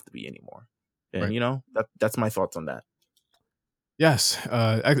doesn't have to be anymore. And right. That's my thoughts on that. Yes.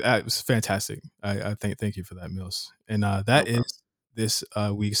 It was fantastic. I thank you for that, Meelz. And that is this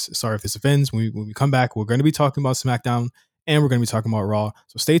week's Sorry If This Offends. When we come back, we're going to be talking about SmackDown, and we're going to be talking about Raw.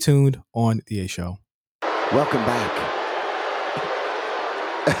 So stay tuned on the A Show. Welcome back.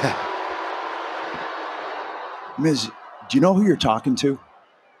 Miz, do you know who you're talking to?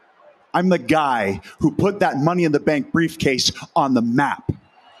 I'm the guy who put that Money in the Bank briefcase on the map.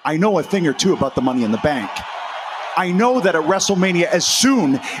 I know a thing or two about the Money in the Bank. I know that at WrestleMania, as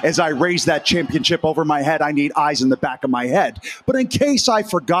soon as I raise that championship over my head, I need eyes in the back of my head. But in case I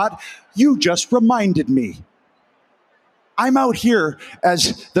forgot, you just reminded me. I'm out here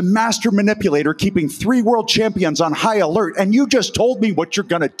as the master manipulator, keeping 3 world champions on high alert, and you just told me what you're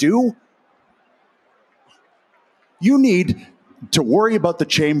going to do? You need to worry about the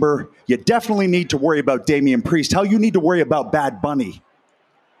Chamber. You definitely need to worry about Damian Priest. Hell, you need to worry about Bad Bunny.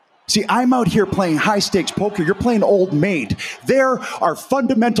 See, I'm out here playing high-stakes poker. You're playing old maid. There are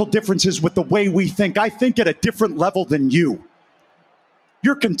fundamental differences with the way we think. I think at a different level than you.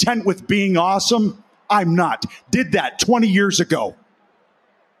 You're content with being awesome. I'm not. Did that 20 years ago.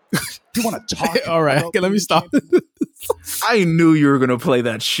 You want to talk? All right, okay, let me stop. I knew you were going to play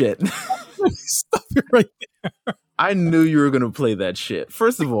that shit. Stop it right there. I knew you were going to play that shit.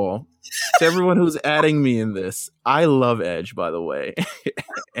 First of all, to everyone who's adding me in this, I love Edge, by the way.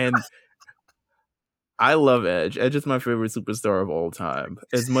 And I love Edge. Edge is my favorite superstar of all time.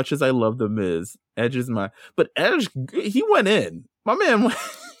 As much as I love The Miz, Edge is But Edge, he went in. My man went...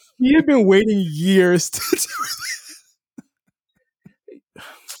 He had been waiting years to do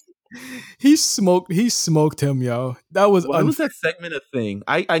He smoked him, yo. That was why was that segment a thing?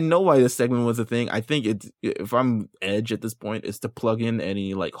 I know why this segment was a thing. I think if I'm Edge at this point, it's to plug in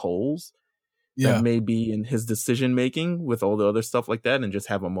any like holes that may be in his decision making with all the other stuff like that, and just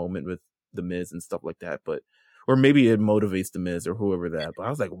have a moment with The Miz and stuff like that. But or maybe it motivates The Miz or whoever that. But I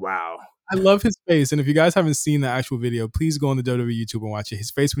was like, wow. I love his face. And if you guys haven't seen the actual video, please go on the WWE YouTube and watch it.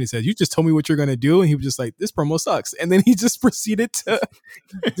 His face when he said, "You just told me what you're going to do." And he was just like, "This promo sucks." And then he just proceeded to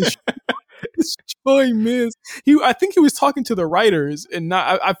destroy Miz. I think he was talking to the writers, and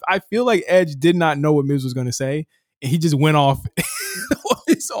not. I feel like Edge did not know what Miz was going to say, and he just went off on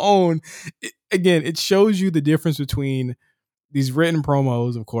his own. It shows you the difference between these written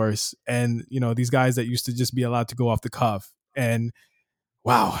promos, of course, and these guys that used to just be allowed to go off the cuff. And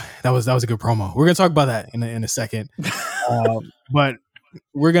Wow, that was a good promo. We're gonna talk about that in a second, but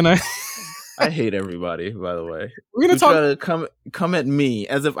we're gonna. I hate everybody, by the way. We're gonna try to come at me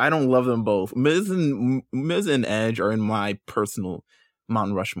as if I don't love them both. Miz and Edge are in my personal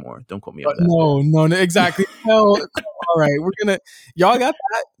Mount Rushmore. Don't quote me on that. No, exactly. No, all right, we're gonna. Y'all got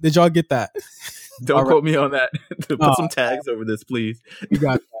that? Did y'all get that? Don't quote me on that. Put some tags over this, please. You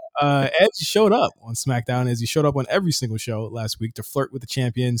got that. Edge showed up on SmackDown as he showed up on every single show last week to flirt with the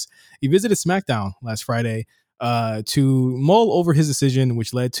champions. He visited SmackDown last Friday to mull over his decision,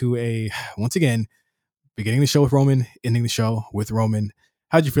 which led to once again, beginning the show with Roman, ending the show with Roman.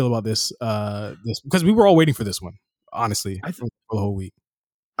 How'd you feel about this? Because we were all waiting for this one, honestly, for the whole week.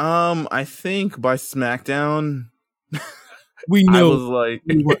 I think by SmackDown, we knew I was like,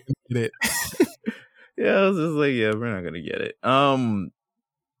 we weren't gonna get it. Yeah, I was just like, yeah, we're not gonna get it.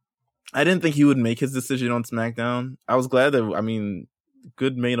 I didn't think he would make his decision on SmackDown. I was glad that,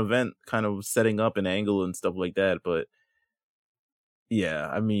 good main event, kind of setting up an angle and stuff like that. But yeah,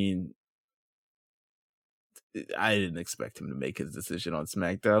 I didn't expect him to make his decision on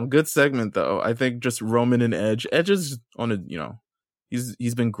SmackDown. Good segment though. I think just Roman and Edge. Edge is on a,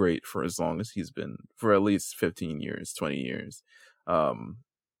 he's been great for as long as he's been, for at least 15 years, 20 years.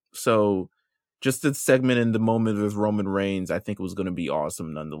 So just the segment in the moment with Roman Reigns, I think it was going to be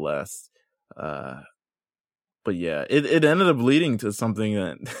awesome nonetheless. But yeah, it ended up leading to something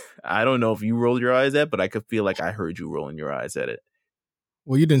that I don't know if you rolled your eyes at, but I could feel like I heard you rolling your eyes at it.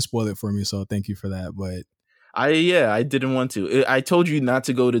 Well, you didn't spoil it for me, so thank you for that. But I didn't want to. I told you not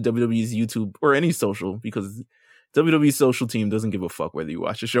to go to WWE's YouTube or any social because WWE's social team doesn't give a fuck whether you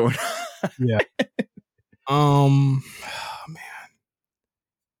watch the show or not. Yeah. Oh, man.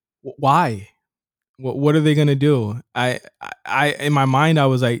 Why? What are they gonna do? I in my mind I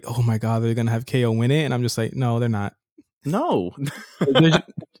was like, oh my god, they're gonna have KO win it, and I'm just like, no, they're not. No,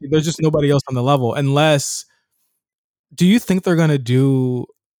 there's just nobody else on the level. Unless, do you think they're gonna do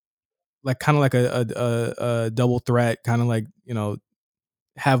like kind of like a double threat, kind of like,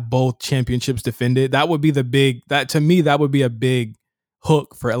 have both championships defended? That would be to me that would be a big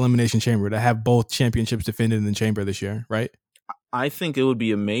hook for Elimination Chamber, to have both championships defended in the Chamber this year, right? I think it would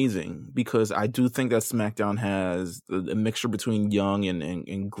be amazing because I do think that SmackDown has a mixture between young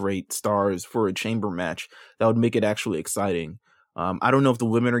and great stars for a Chamber match that would make it actually exciting. I don't know if the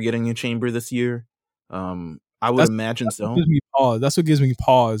women are getting a Chamber this year. I would imagine so. That's what gives me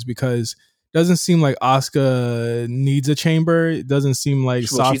pause because it doesn't seem like Asuka needs a Chamber. It doesn't seem like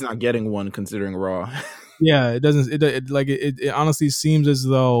she's not getting one considering Raw. Yeah, it doesn't. It honestly seems as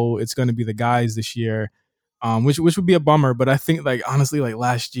though it's going to be the guys this year. Which would be a bummer, but I think honestly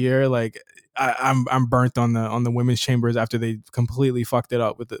last year, I'm burnt on the women's chambers after they completely fucked it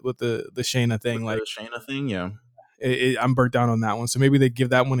up with the Shayna thing. The Shayna thing, yeah. I'm burnt down on that one. So maybe they give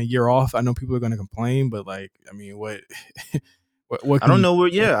that one a year off. I know people are going to complain, but what? I don't know.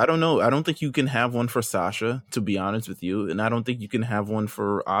 I don't know. I don't think you can have one for Sasha, to be honest with you, and I don't think you can have one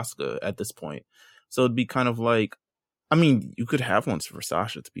for Asuka at this point. So it'd be kind of like, you could have one for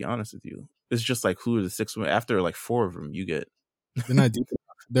Sasha, to be honest with you. It's just who are the 6 women? After 4 of them, you get. They're not deep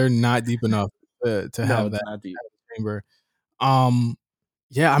enough. They're not deep enough to have that chamber.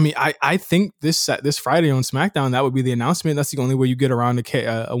 Yeah, I think this Friday on SmackDown, that would be the announcement. That's the only way you get around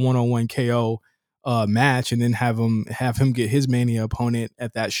a one-on-one KO match, and then have him get his Mania opponent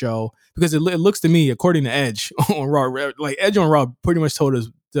at that show. Because it looks to me, according to Edge on Raw, Edge on Raw pretty much told us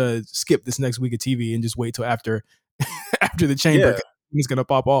to skip this next week of TV and just wait till after the Chamber. It's gonna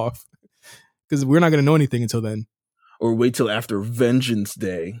pop off. Because we're not going to know anything until then. Or wait till after Vengeance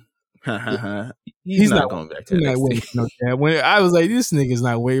Day. He's not going back to NXT. When I was like, this nigga's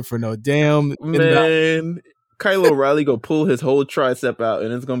not waiting for no damn. Man, Kyle O'Reilly go pull his whole tricep out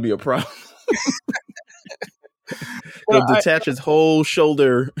and it's going to be a problem. He'll detach his whole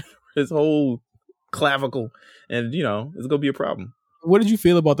shoulder, his whole clavicle, and, it's going to be a problem. What did you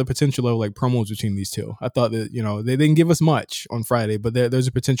feel about the potential of promos between these two? I thought that, they didn't give us much on Friday, but there's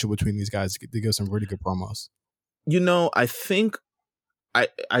a potential between these guys to give some really good promos. I think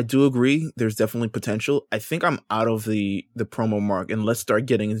I do agree. There's definitely potential. I think I'm out of the promo mark, and let's start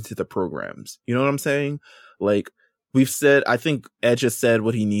getting into the programs. You know what I'm saying? We've said, I think Edge has said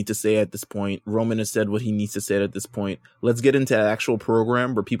what he needs to say at this point. Roman has said what he needs to say at this point. Let's get into an actual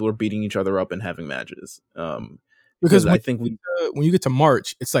program where people are beating each other up and having matches. Because I think when you get to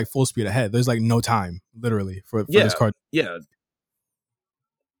March, it's full speed ahead. There's no time, literally, for this card. Yeah.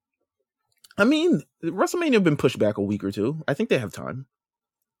 WrestleMania have been pushed back a week or two. I think they have time.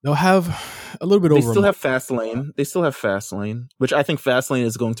 They'll have a little bit over. They still have Fastlane. Which I think Fastlane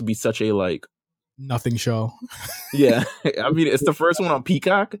is going to be such a nothing show. Yeah, I mean, it's the first one on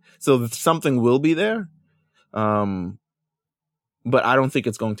Peacock, so something will be there. But I don't think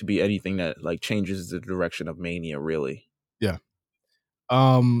it's going to be anything that like changes the direction of Mania, really. Yeah.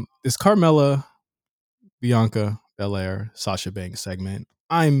 This Carmella, Bianca Belair, Sasha Banks segment.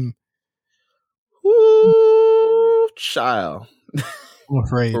 I'm Woo, child.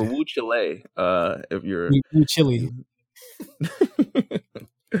 afraid. Or Woo Chile, if you're Woo Chili.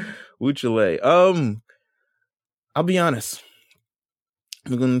 Woo Chile. I'll be honest.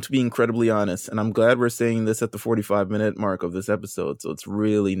 I'm going to be incredibly honest, and I'm glad we're saying this at the 45-minute mark of this episode, so it's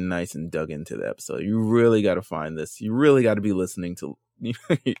really nice and dug into the episode. You really got to find this. You really got to be listening to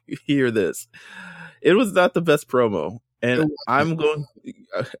hear this. It was not the best promo, and I'm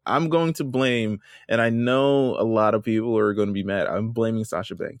going to blame, and I know a lot of people are going to be mad. I'm blaming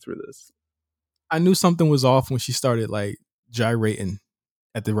Sasha Banks for this. I knew something was off when she started like gyrating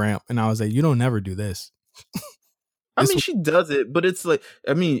at the ramp, and I was like, "You don't never do this." I mean, she does it, but it's like,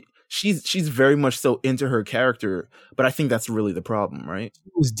 I mean, she's very much so into her character, but I think that's really the problem, right?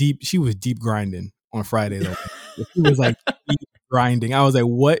 She was deep grinding on Friday though. She was like deep grinding. I was like,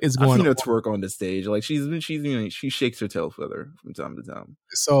 what is going on? I've seen her twerk on the stage. Like she shakes her tail feather from time to time.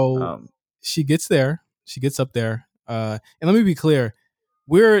 So she gets there. She gets up there. And let me be clear.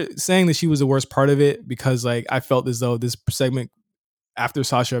 We're saying that she was the worst part of it because like I felt as though this segment after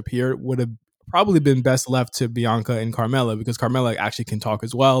Sasha appeared would have probably been best left to Bianca and Carmella because Carmella actually can talk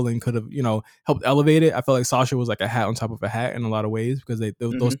as well and could have, helped elevate it. I felt like Sasha was like a hat on top of a hat in a lot of ways because those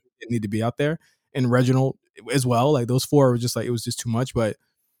didn't need to be out there. And Reginald as well. Like those four were just like, it was just too much. But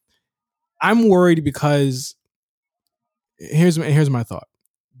I'm worried because here's my thought.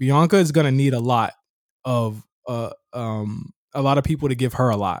 Bianca is going to need a lot of people to give her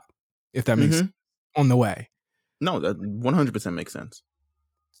a lot, if that makes sense, on the way. No, that 100% makes sense.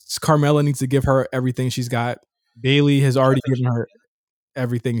 Carmella needs to give her everything she's got. Bailey has already given her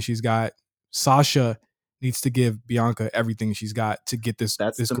everything she's got. Sasha needs to give Bianca everything she's got to get this.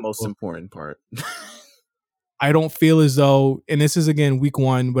 That's this the most important part. I don't feel as though, and this is again week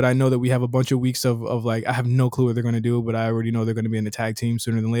 1, but I know that we have a bunch of weeks of like, I have no clue what they're going to do, but I already know they're going to be in the tag team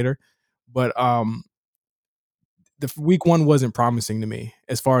sooner than later. But the week 1 wasn't promising to me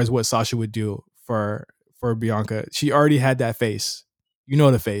as far as what Sasha would do for Bianca. She already had that face. You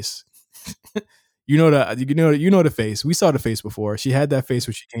know the face. you know the face. We saw the face before. She had that face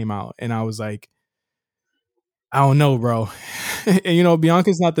when she came out, and I was like, I don't know, bro. And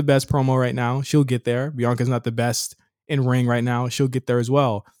Bianca's not the best promo right now. She'll get there. Bianca's not the best in ring right now. She'll get there as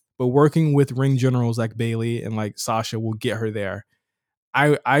well. But working with ring generals like Bailey and like Sasha will get her there.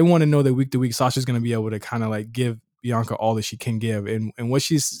 I want to know that week to week Sasha's going to be able to kind of like give Bianca all that she can give. And what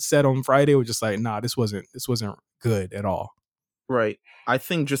she said on Friday was just like, nah, this wasn't good at all. Right. I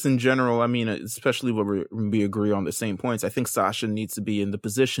think just in general, I mean, especially when we agree on the same points, I think Sasha needs to be in the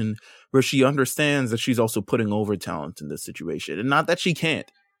position where she understands that she's also putting over talent in this situation. And not that she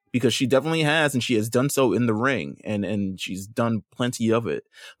can't, because she definitely has, and she has done so in the ring, and she's done plenty of it.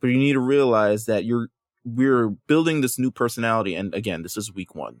 But you need to realize that we're building this new personality. And again, this is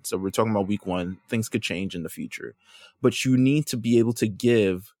week 1. So we're talking about week 1. Things could change in the future. But you need to be able to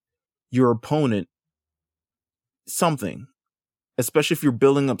give your opponent something. Especially if you're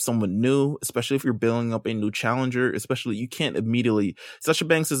building up someone new, especially if you're building up a new challenger, especially you can't immediately. Sasha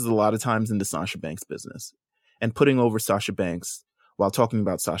Banks is a lot of times in the Sasha Banks business and putting over Sasha Banks while talking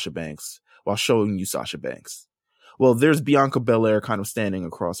about Sasha Banks, while showing you Sasha Banks. Well, there's Bianca Belair kind of standing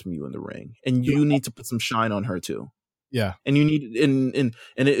across from you in the ring, and you need to put some shine on her too. Yeah. And you need, and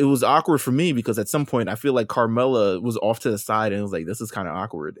it was awkward for me because at some point I feel like Carmella was off to the side and it was like, this is kind of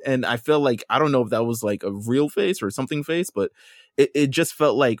awkward. And I feel like, I don't know if that was like a real face or something face, but it just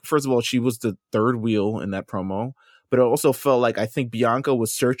felt like, first of all, she was the third wheel in that promo, but it also felt like I think Bianca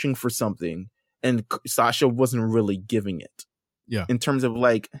was searching for something and Sasha wasn't really giving it. Yeah. In terms of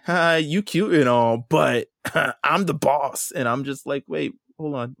like, hi, you cute and all, but I'm the boss. And I'm just like, wait,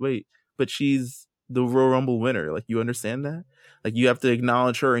 hold on, wait. But she's the Royal Rumble winner. Like, you understand that? Like, you have to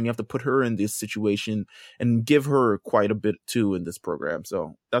acknowledge her and you have to put her in this situation and give her quite a bit too in this program.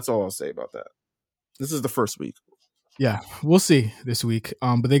 So that's all I'll say about that. This is the first week. Yeah, we'll see this week.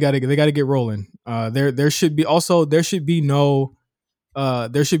 But they gotta get rolling. There should be no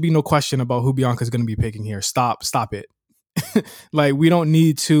question about who Bianca's gonna be picking here. Stop it. Like, we don't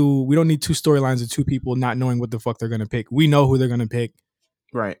need two storylines of two people not knowing what the fuck they're gonna pick. We know who they're gonna pick.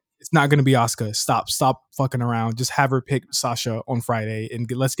 Right. It's not gonna be Asuka. Stop fucking around. Just have her pick Sasha on Friday and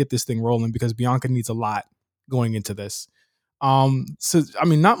let's get this thing rolling because Bianca needs a lot going into this. So I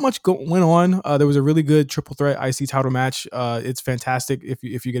mean, not much went on. There was a really good triple threat IC title match. It's fantastic if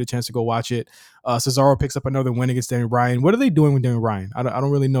you get a chance to go watch it. Cesaro picks up another win against Daniel Bryan. What are they doing with Daniel Bryan? I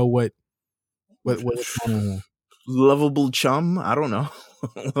don't really know what's going on here. Lovable chum. I don't know.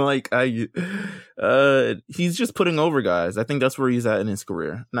 He's just putting over guys. I think that's where he's at in his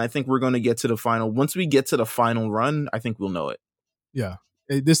career, and I think we're going to get to the final. Once we get to the final run, I think we'll know it. Yeah,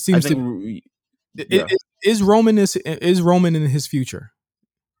 this seems Is Roman in his future?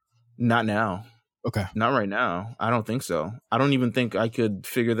 Not now. Okay. Not right now. I don't think so. I don't even think I could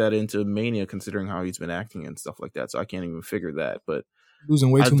figure that into Mania, considering how he's been acting and stuff like that. So I can't even figure that. But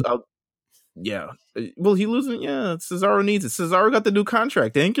losing way too much. Yeah. Well, he losing. Yeah. Cesaro needs it. Cesaro got the new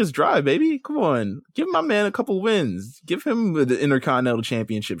contract. The ink is dry, baby. Come on. Give my man a couple wins. Give him the Intercontinental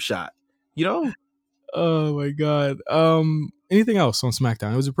Championship shot. You know? Oh my God. Anything else on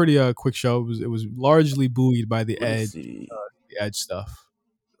SmackDown? It was a pretty quick show. It was largely buoyed by the Edge stuff.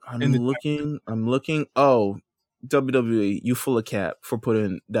 I'm looking. Oh, WWE, you full of cap for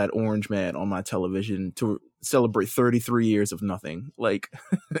putting that orange man on my television to celebrate 33 years of nothing. Like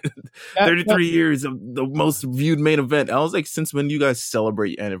 33 years of the most viewed main event. I was like, since when do you guys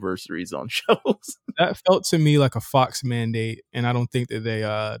celebrate anniversaries on shows? That felt to me like a Fox mandate, and I don't think that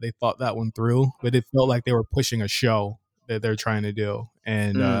they thought that one through. But it felt like they were pushing a show that they're trying to do,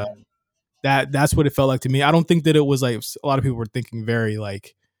 and that's what it felt like to me. I don't think that it was like a lot of people were thinking very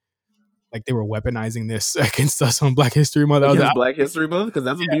like they were weaponizing this against us on Black History Month. Black History Month, because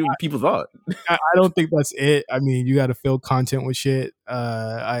that's what people thought. I don't think that's it. I mean, you got to fill content with shit.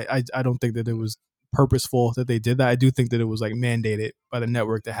 I don't think that it was purposeful that they did that. I do think that it was like mandated by the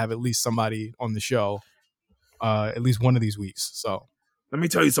network to have at least somebody on the show, at least one of these weeks. So let me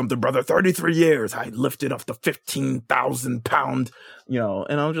tell you something, brother. 33 years, I lifted up to 15,000 pound,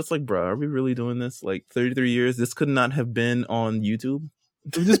 and I was just like, bro, are we really doing this? Like 33 years? This could not have been on YouTube.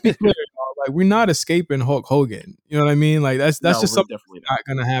 Just be clear, like we're not escaping Hulk Hogan. You know what I mean? Like that's just something that's not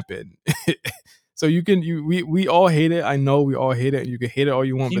gonna happen. So we all hate it. I know we all hate it. You can hate it all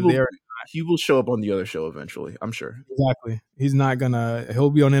you want, he will show up on the other show eventually. I'm sure. Exactly. He's not gonna.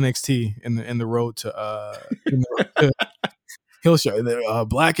 He'll be on NXT in the road to. He'll show the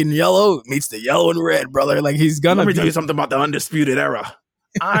black and yellow meets the yellow and red, brother. Like he's gonna. Let me tell you something about the Undisputed Era.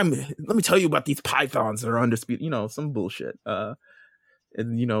 Let me tell you about these pythons that are undisputed. Some bullshit.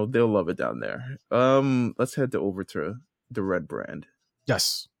 And they'll love it down there. Let's head over to the Red Brand.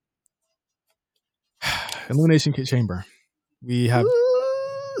 Yes. Elimination Chamber. We have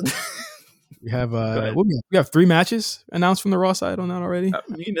we have 3 matches announced from the Raw side on that already. I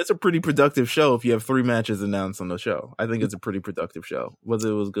mean, it's a pretty productive show if you have 3 matches announced on the show. I think it's a pretty productive show. Whether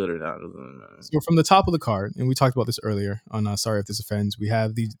it was good or not. So from the top of the card, and we talked about this earlier on Sorry If This Offends, we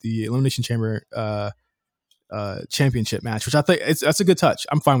have the Elimination Chamber championship match, which I think that's a good touch.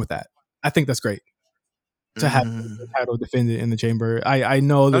 I'm fine with that. I think that's great to have the title defended in the chamber. I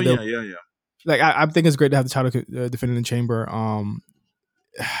know that. Like I think it's great to have the title defended in the chamber.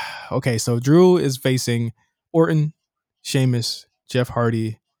 Okay, so Drew is facing Orton, Sheamus, Jeff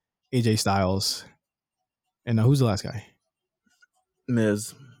Hardy, AJ Styles, and who's the last guy?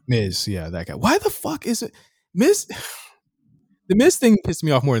 Miz, yeah, that guy. Why the fuck is it Miz? The Miz thing pissed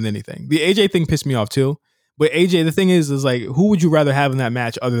me off more than anything. The AJ thing pissed me off too. But AJ, the thing is like, who would you rather have in that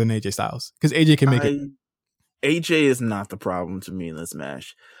match other than AJ Styles? Because AJ can make it. AJ is not the problem to me in this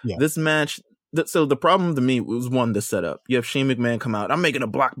match. Yeah. This match. So the problem to me was one, the setup. You have Shane McMahon come out. I'm making a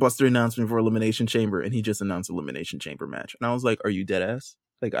blockbuster announcement for Elimination Chamber, and he just announced Elimination Chamber match. And I was like, "Are you dead ass?"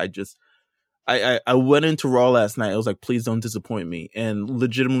 Like I went into Raw last night. I was like, "Please don't disappoint me." And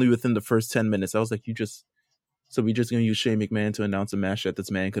legitimately within the first 10 minutes, I was like, "So we just gonna use Shane McMahon to announce a match that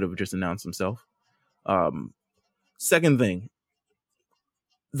this man could have just announced himself?" Second thing,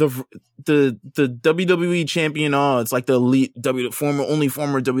 the WWE champion, it's like the elite former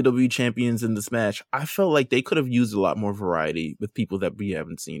WWE champions in this match. I felt like they could have used a lot more variety with people that we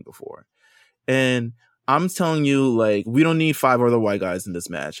haven't seen before. And I'm telling you, like, we don't need 5 other white guys in this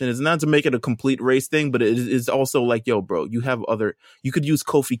match. And it's not to make it a complete race thing, but it is also like, yo, bro, you could use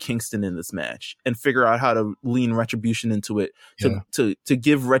Kofi Kingston in this match and figure out how to lean Retribution into it to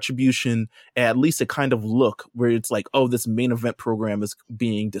give Retribution at least a kind of look where it's like, oh, this main event program is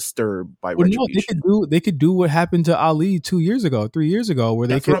being disturbed by Retribution. No, they could do what happened to Ali 3 years ago, where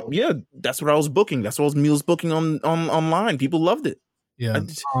that's what I was booking. That's what I was Meelz booking online. People loved it. Yeah.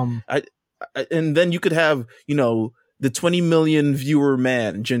 And then you could have, the 20 million viewer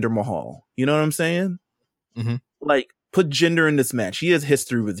man, Jinder Mahal. You know what I'm saying? Mm-hmm. Like, put Jinder in this match. He has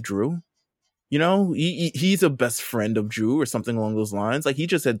history with Drew. You know, he's a best friend of Drew or something along those lines. Like, he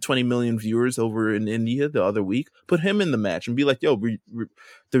just had 20 million viewers over in India the other week. Put him in the match and be like, yo,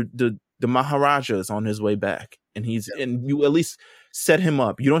 the Maharaja is on his way back. And and you at least set him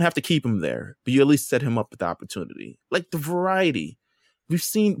up. You don't have to keep him there, but you at least set him up with the opportunity. Like, the variety. We've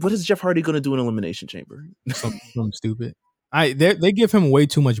seen, what is Jeff Hardy going to do in Elimination Chamber? Something stupid. They give him way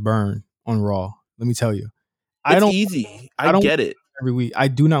too much burn on Raw. Let me tell you. It's easy. I get it. Every week. I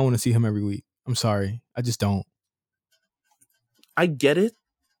do not want to see him every week. I'm sorry. I just don't. I get it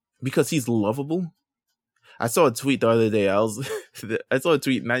because he's lovable. I saw a tweet the other day. I saw a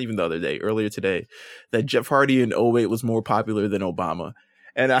tweet, not even the other day, earlier today, that Jeff Hardy in 08 was more popular than Obama.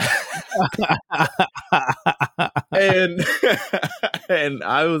 And and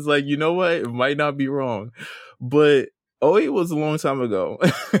I was like, you know what? It might not be wrong. But 08 was a long time ago.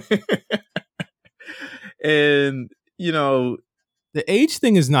 And, you know, the age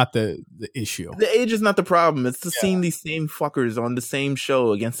thing is not the issue. The age is not the problem. It's seeing these same fuckers on the same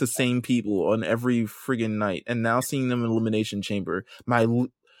show against the same people on every friggin' night, and now seeing them in Elimination Chamber. My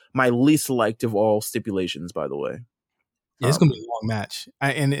least liked of all stipulations, by the way. Yeah, it's gonna be a long match,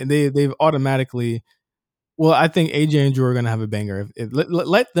 and they've automatically. Well, I think AJ and Drew are gonna have a banger.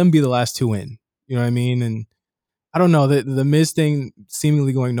 Let them be the last two in. You know what I mean? And I don't know, the Miz thing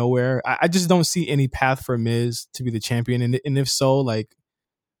seemingly going nowhere. I just don't see any path for Miz to be the champion. And if so, like,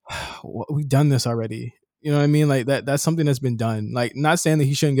 we've done this already. You know what I mean? Like, that's something that's been done. Like, not saying that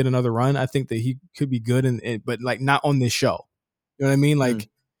he shouldn't get another run. I think that he could be good, but like not on this show. You know what I mean? Like,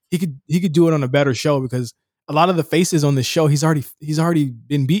 he could do it on a better show, because a lot of the faces on this show he's already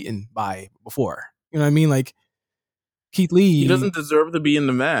been beaten by before. You know what I mean? Like, Keith Lee. He doesn't deserve to be in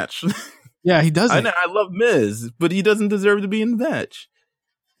the match. Yeah, he doesn't. I love Miz, but he doesn't deserve to be in the match.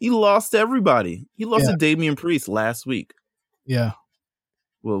 He lost to everybody. He lost to Damian Priest last week. Yeah.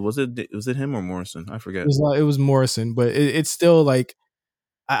 Well, was it him or Morrison? I forget. It was Morrison, but it's still like,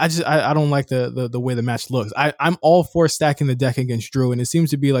 I don't like the way the match looks. I'm all for stacking the deck against Drew, and it seems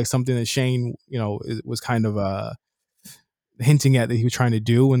to be like something that Shane, you know, was kind of hinting at that he was trying to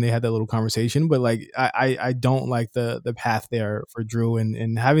do when they had that little conversation. But like, I don't like the path there for Drew,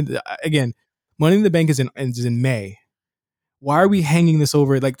 and having again, Money in the Bank is in May. Why are we hanging this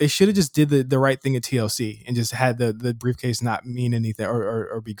over? Like, they should have just did the right thing at TLC and just had the briefcase not mean anything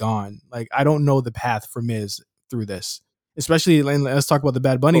or be gone. Like, I don't know the path for Miz through this, especially. Let's talk about the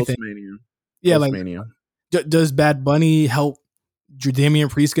Bad Bunny thing. Yeah, Post-Mania. Like, does Bad Bunny help Damian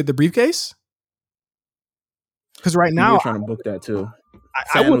Priest get the briefcase? Because right now, we're trying to book that too.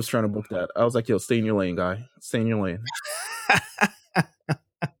 I was trying to book that. I was like, yo, stay in your lane, guy. Stay in your lane.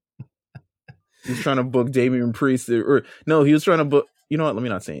 He's trying to book Damian Priest. He was trying to book. You know what? Let me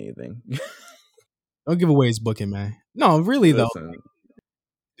not say anything. Don't give away his booking, man. No, really, listen.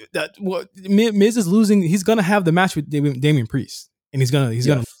 Though. Miz is losing. He's going to have the match with Damian Priest. And he's gonna lose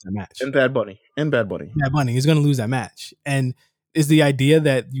that match. And Bad Bunny. Bad Bunny. He's gonna lose that match. And is the idea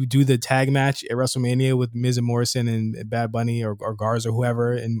that you do the tag match at WrestleMania with Miz and Morrison and Bad Bunny or Garza or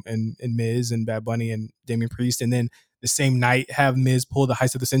whoever and Miz and Bad Bunny and Damian Priest, and then the same night have Miz pull the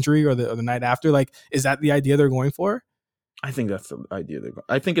Heist of the Century or the night after? Like, is that the idea they're going for? I think that's the idea they're going.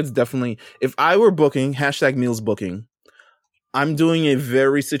 I think it's definitely, if I were booking #Meelz booking, I'm doing a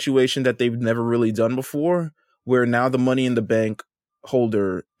very situation that they've never really done before, where now the Money in the Bank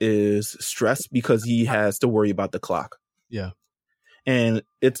holder is stressed because he has to worry about the clock. Yeah. And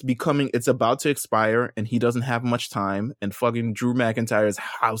it's about to expire, and he doesn't have much time, and fucking Drew McIntyre is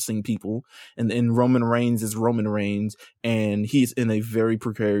housing people, and Roman Reigns is Roman Reigns, and he's in a very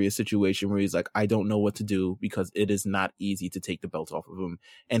precarious situation where he's like, I don't know what to do, because it is not easy to take the belt off of him,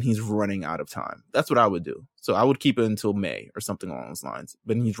 and he's running out of time. That's what I would do. So I would keep it until May or something along those lines,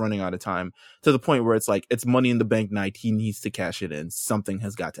 but he's running out of time to the point where it's like, it's Money in the Bank night. He needs to cash it in. Something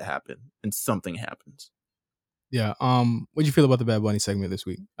has got to happen, and something happens. Yeah. What'd you feel about the Bad Bunny segment this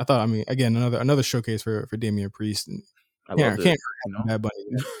week? I thought, again, another showcase for Damian Priest. And I loved it. Bad Bunny.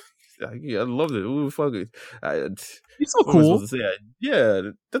 Yeah, I loved it. Ooh, fuck it. He's so cool. Yeah,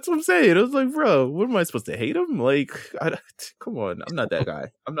 that's what I'm saying. I was like, bro, what am I supposed to hate him? Like, come on. I'm not that guy.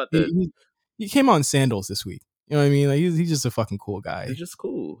 I'm not that. He came out in sandals this week. You know what I mean? Like, he's just a fucking cool guy. He's just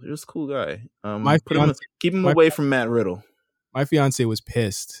cool. He's just a cool guy. Keep him away from Matt Riddle. My fiance was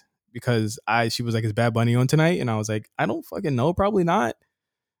pissed because she was like, is Bad Bunny on tonight? And I was like, I don't fucking know, probably not.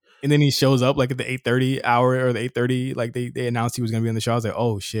 And then he shows up like at the 8:30 hour or the 8:30, like they announced he was gonna be on the show. I was like,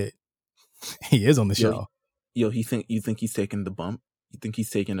 oh shit, he is on the show. Yo, you think he's taking the bump? You think he's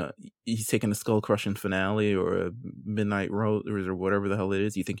taking a skull crushing finale or a midnight rose or whatever the hell it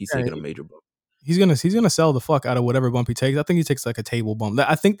is? You think he's taking a major bump? He's gonna sell the fuck out of whatever bump he takes. I think he takes like a table bump.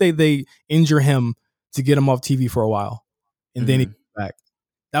 I think they injure him to get him off TV for a while, and then he comes back.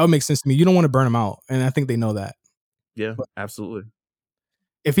 That would make sense to me. You don't want to burn him out, and I think they know that. Yeah, But absolutely.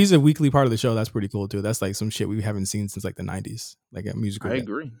 if he's a weekly part of the show, that's pretty cool too. That's like some shit we haven't seen since like the 90s, like a musical. I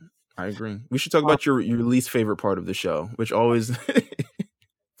agree. We should talk about your least favorite part of the show, which always is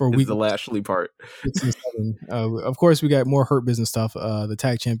the Lashley part. Of course, we got more Hurt Business stuff. The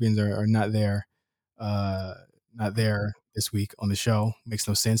tag champions are not there. Not there this week on the show. Makes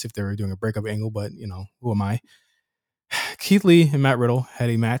no sense if they were doing a breakup angle, but you know, who am I? Keith Lee and Matt Riddle had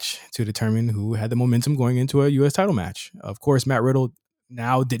a match to determine who had the momentum going into a U.S. title match. Of course, Matt Riddle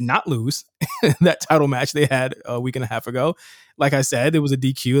now did not lose that title match they had a week and a half ago. Like I said, it was a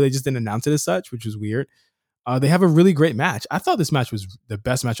DQ. They just didn't announce it as such, which was weird. They have a really great match. I thought this match was the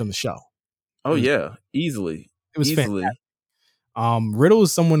best match on the show. Oh yeah, easily. It was fantastic. Riddle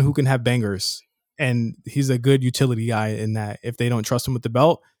is someone who can have bangers, and he's a good utility guy in that if they don't trust him with the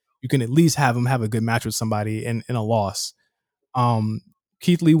belt, you can at least have him have a good match with somebody in a loss.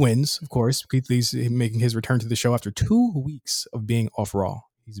 Keith Lee wins, of course. Keith Lee's making his return to the show after 2 weeks of being off Raw.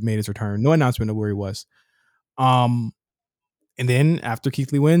 He's made his return. No announcement of where he was. And then after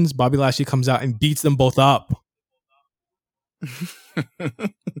Keith Lee wins, Bobby Lashley comes out and beats them both up.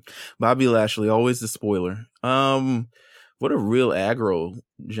 Bobby Lashley, always the spoiler. What a real aggro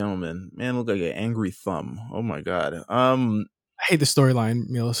gentleman. Man, look like an angry thumb. Oh my god. I hate the storyline,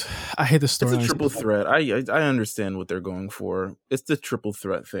 Meelz. I hate the storyline. It's a triple threat. I understand what they're going for. It's the triple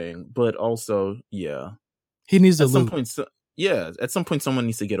threat thing, but also, yeah, he needs to lose. At some point, someone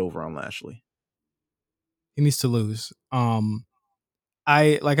needs to get over on Lashley. He needs to lose.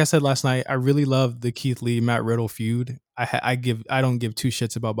 Like I said last night, I really love the Keith Lee Matt Riddle feud. I don't give two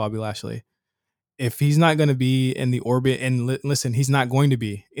shits about Bobby Lashley. If he's not going to be in the orbit, and listen, he's not going to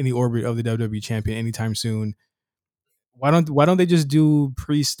be in the orbit of the WWE champion anytime soon. Why don't they just do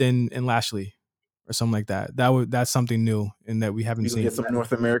Priest and Lashley or something like that? That's something new and that we haven't seen. Get some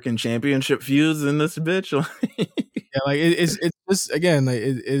North American Championship feuds in this bitch. Yeah, like it's just again, like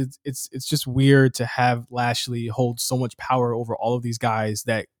it's just weird to have Lashley hold so much power over all of these guys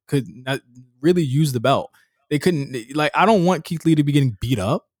that could not really use the belt. They couldn't, like, I don't want Keith Lee to be getting beat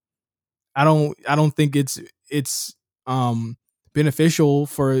up. I don't think it's beneficial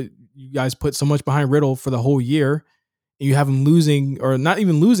for you guys put so much behind Riddle for the whole year. You have him losing, or not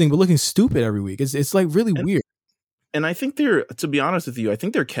even losing, but looking stupid every week. It's like really weird. And I think to be honest with you, I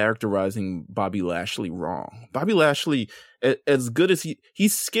think they're characterizing Bobby Lashley wrong. Bobby Lashley, as good as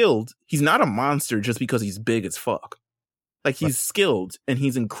he's skilled, he's not a monster just because he's big as fuck. Like, he's skilled and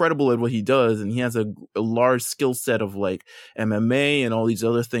he's incredible at what he does, and he has a large skill set of like MMA and all these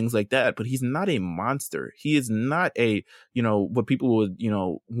other things like that, but he's not a monster. He is not a, what people would,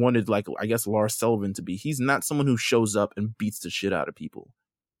 wanted, like, I guess, Lars Sullivan to be. He's not someone who shows up and beats the shit out of people.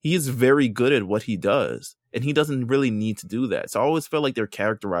 He is very good at what he does, and he doesn't really need to do that. So I always felt like they're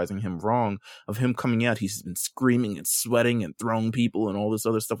characterizing him wrong, of him coming out. He's been screaming and sweating and throwing people and all this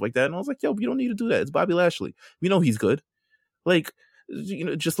other stuff like that. And I was like, yo, you don't need to do that. It's Bobby Lashley. We know he's good. Like,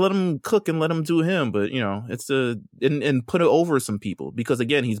 just let him cook and let him do him. But, it's and put it over some people, because,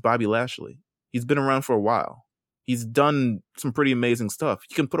 again, he's Bobby Lashley. He's been around for a while. He's done some pretty amazing stuff.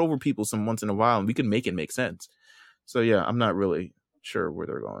 You can put over people some once in a while, and we can make it make sense. So, yeah, I'm not really sure where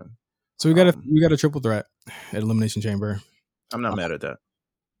they're going. So we got a triple threat at Elimination Chamber. I'm not mad at that.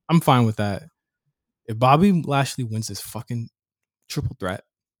 I'm fine with that. If Bobby Lashley wins this fucking triple threat,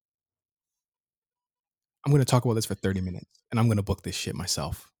 I'm going to talk about this for 30 minutes, and I'm going to book this shit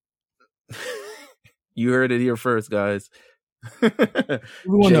myself. You heard it here first, guys.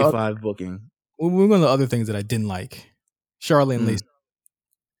 J5 booking. We're one of the other things that I didn't like. Charlotte and Lacey.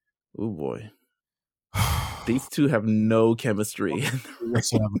 Oh, boy. These two have no chemistry.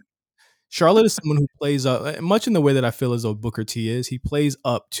 Charlotte is someone who plays up, much in the way that I feel as though Booker T is. He plays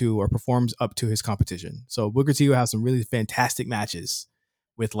up to, or performs up to, his competition. So Booker T will have some really fantastic matches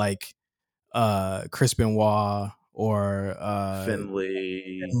with, like, Chris Benoit or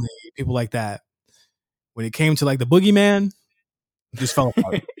Finley, people like that. When it came to, like, the Boogeyman, just fell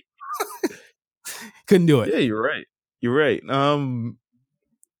apart. Couldn't do it. Yeah, you're right.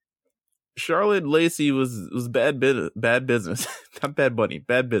 Charlotte Lacey was bad business. Not Bad Bunny,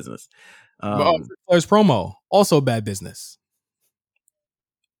 bad business. Flair's promo, also bad business.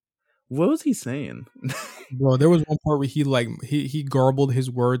 What was he saying? Bro, there was one part where he garbled his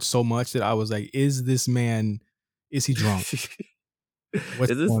words so much that I was like, is he drunk? Is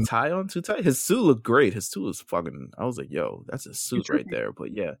this tie on too tight? His suit looked great. His suit was fucking, I was like, yo, that's a suit right there.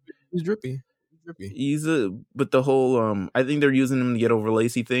 But yeah. He's drippy. But the whole I think they're using him to get over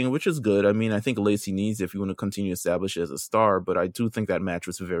Lacey thing, which is good. I mean, I think Lacey needs it if you want to continue to establish it as a star, but I do think that match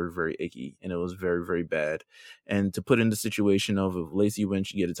was very, very icky and it was very, very bad. And to put in the situation of if Lacey wins,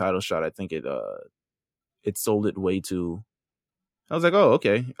 she get a title shot, I think it sold it way too. I was like, oh,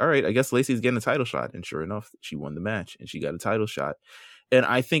 okay, all right, I guess Lacey's getting a title shot, and sure enough, she won the match and she got a title shot. And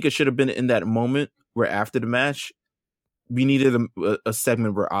I think it should have been in that moment where after the match, we needed a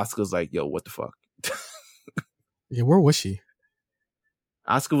segment where Asuka's like, yo, what the fuck? Yeah, where was she?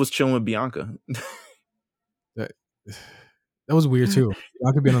 Asuka was chilling with Bianca. That was weird too.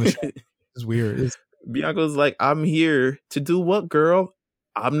 Bianca being on the show. It's weird. Bianca was like, I'm here to do what, girl?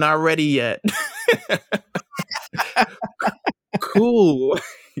 I'm not ready yet. Cool.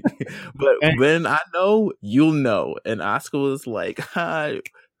 But when I know, you'll know. And Asuka was like, hi,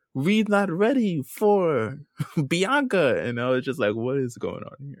 we're not ready for Bianca. And I was just like, what is going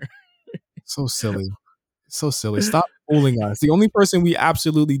on here? So silly. So silly. Stop fooling us. The only person we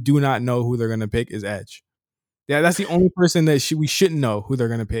absolutely do not know who they're going to pick is Edge. Yeah, that's the only person that we shouldn't know who they're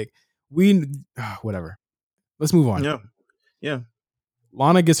going to pick. Whatever. Let's move on. Yeah.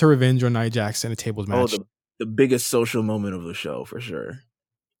 Lana gets her revenge on Nia Jax in a tables match. Oh, the biggest social moment of the show, for sure.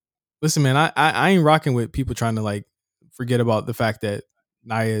 Listen, man, I ain't rocking with people trying to like forget about the fact that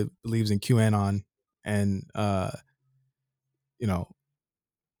Nia believes in QAnon and,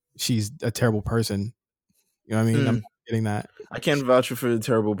 she's a terrible person. You know what I mean? I'm not forgetting that. I can't vouch for the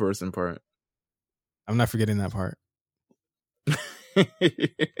terrible person part. I'm not forgetting that part.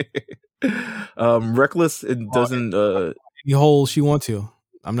 Reckless, it doesn't any hole she wants to.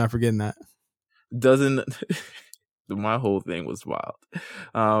 I'm not forgetting that. Doesn't my whole thing was wild.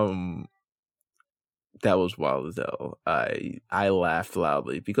 That was wild as hell. I laughed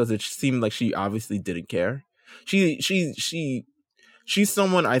loudly because it seemed like she obviously didn't care. She's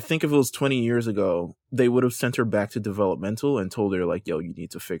someone, I think if it was 20 years ago, they would have sent her back to developmental and told her like, yo, you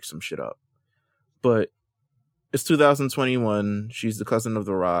need to fix some shit up. But it's 2021. She's the cousin of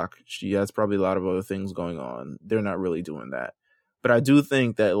The Rock. She has probably a lot of other things going on. They're not really doing that. But I do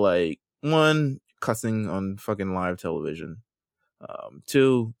think that, like, one, cussing on fucking live television.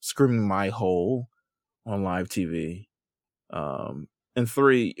 Two, screaming my hole on live TV. And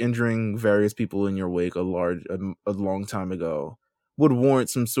three, injuring various people in your wake a long time ago would warrant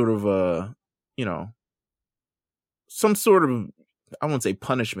some sort of some sort of, I won't say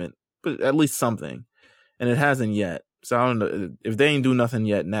punishment, but at least something. And it hasn't yet. So I don't know if they ain't do nothing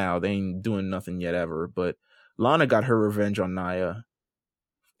yet now, they ain't doing nothing yet ever. But Lana got her revenge on Nia.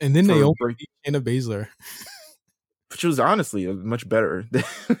 And then Naomi beat Shayna Baszler. Which was honestly much better.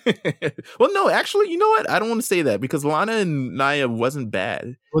 Well, no, actually, you know what? I don't want to say that because Lana and Nia wasn't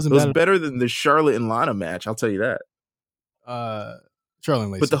bad. It was better than the Charlotte and Lana match. I'll tell you that. Charlotte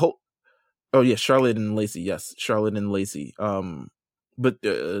and Lacey. But Charlotte and Lacey. Yes, Charlotte and Lacey. But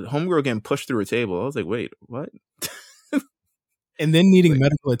homegirl getting pushed through a table. I was like, wait, what? And then needing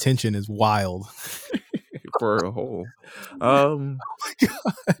medical attention is wild. For a hole. Oh my God.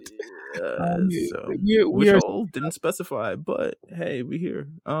 Which hole didn't specify, but hey, we here.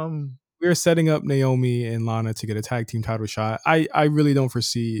 We are setting up Naomi and Lana to get a tag team title shot. I really don't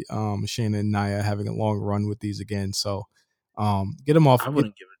foresee Shayna and Nia having a long run with these again. So get them off. I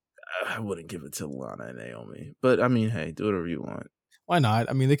wouldn't give it to Lana and Naomi. But I mean, hey, do whatever you want. Why not?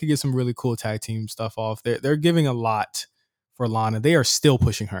 I mean, they could get some really cool tag team stuff off. They're giving a lot for Lana. They are still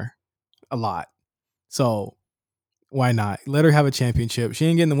pushing her a lot. So why not? Let her have a championship. She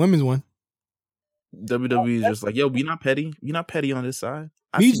ain't getting the women's one. WWE is just like, yo, we not petty. We not petty on this side.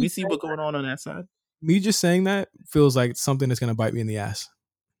 We see what's going on that side. Me just saying that feels like something that's going to bite me in the ass.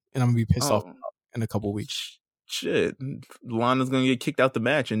 And I'm going to be pissed off in a couple of weeks. Shit. Lana's going to get kicked out the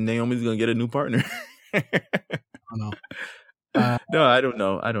match and Naomi's going to get a new partner. I don't know. No, I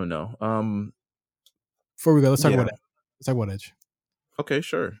don't know. Before we go, let's talk about Edge. Let's talk about Edge. Okay,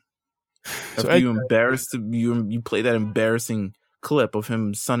 sure. So After you play that embarrassing clip of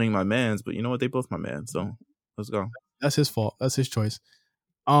him sunning my mans, but you know what? They both my mans, so let's go. That's his fault. That's his choice.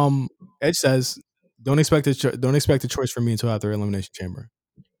 Edge says, "Don't expect a choice from me until after Elimination Chamber."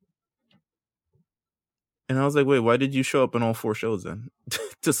 And I was like, "Wait, why did you show up in all 4 shows then?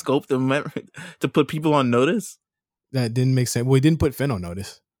 To scope them, to put people on notice?" That didn't make sense. Well, he didn't put Finn on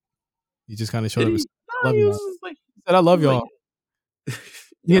notice. He just kind of showed up. He said, "I love y'all."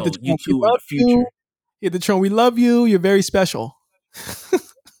 He hit the tron, you in the future. He hit the tron. We love you. You're very special.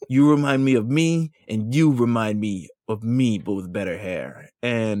 You remind me of me, and you remind me of me, but with better hair.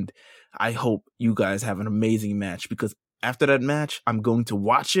 And I hope you guys have an amazing match, because after that match, I'm going to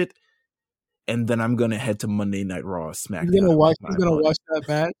watch it, and then I'm going to head to Monday Night Raw, SmackDown. He's gonna watch that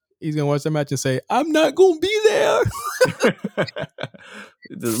match, He's gonna watch that match and say, "I'm not gonna be there."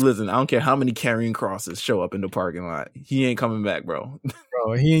 Listen, I don't care how many carrying crosses show up in the parking lot. He ain't coming back, bro.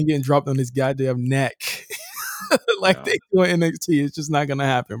 Bro, he ain't getting dropped on his goddamn neck like they do in NXT. It's just not gonna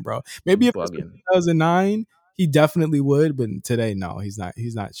happen, bro. Maybe if it was 2009, he definitely would, but today, no, he's not.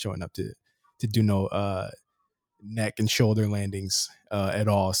 He's not showing up to do no neck and shoulder landings at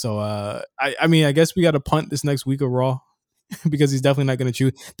all. So I mean, I guess we got to punt this next week of Raw because he's definitely not gonna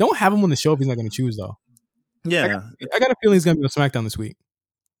choose. Don't have him on the show if he's not gonna choose though. Yeah, I got a feeling he's gonna be on SmackDown this week.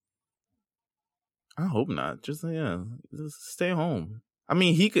 I hope not. Just stay home. I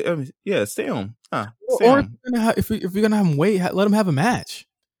mean, he could. Stay home. Stay or home. If you're gonna have him wait, let him have a match.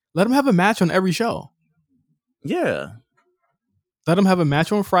 Let him have a match on every show. Yeah. Let him have a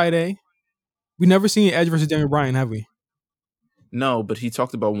match on Friday. We never seen Edge versus Daniel Bryan, have we? No, but he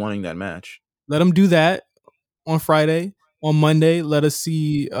talked about wanting that match. Let him do that on Friday. On Monday, let us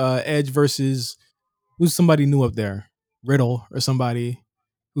see Edge versus who's somebody new up there, Riddle or somebody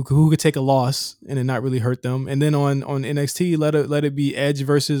who could take a loss and it not really hurt them. And then on NXT, let it be Edge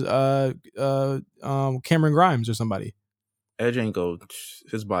versus Cameron Grimes or somebody. Edge ain't go.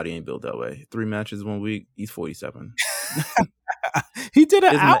 His body ain't built that way. 3 matches 1 week. He's 47. He did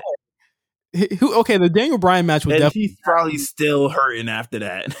an hour. Okay, the Daniel Bryan match will definitely. He's probably still hurting after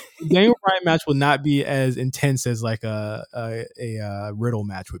that. The Daniel Bryan match will not be as intense as like a Riddle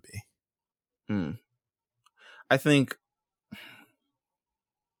match would be. I think.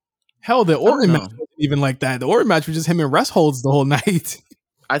 Hell, the Orton match wasn't even like that. The Orton match was just him and rest holds the whole night.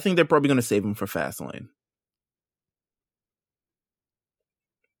 I think they're probably going to save him for Fastlane.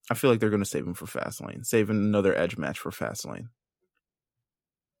 I feel like they're going to save him for Fastlane. Saving another Edge match for Fastlane.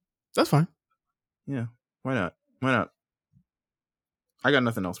 That's fine. Yeah, why not? Why not? I got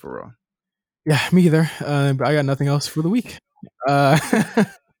nothing else for Raw. Yeah, me either. But I got nothing else for the week.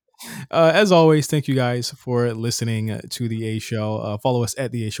 As always, thank you guys for listening to the A Show. Follow us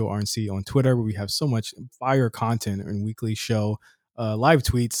at the A Show RNC on Twitter, where we have so much fire content and weekly show live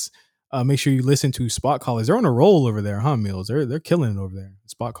tweets. Make sure you listen to Spot Callers. They're on a roll over there, huh, Meelz? They're killing it over there.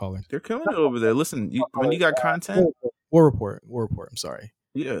 Spot Caller. They're killing it over there. Listen, when you got content, War Report. I'm sorry.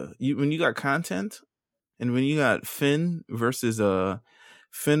 Yeah, when you got content, and when you got Finn versus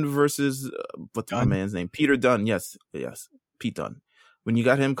what's my man's name? Peter Dunne. Yes, Pete Dunne. When you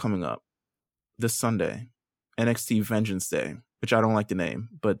got him coming up this Sunday, NXT Vengeance Day, which I don't like the name,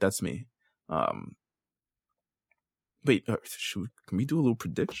 but that's me. Wait, can we do a little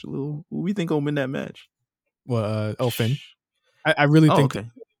prediction? Who we think will win that match? Well, Finn. I really think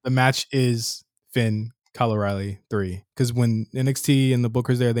the match is Finn, Kyle O'Reilly 3, because when NXT and the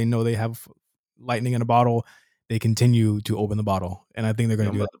Booker's there, they know they have lightning in a bottle. They continue to open the bottle, and I think they're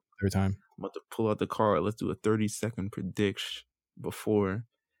going to do that every time. I'm about to pull out the card. Let's do a 30-second prediction before,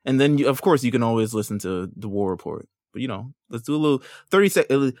 and then of course you can always listen to the War Report. But let's do a little 30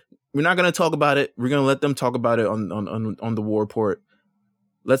 seconds. We're not going to talk about it. We're going to let them talk about it on the War Report.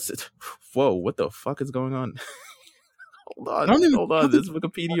 Whoa, what the fuck is going on? Hold on. This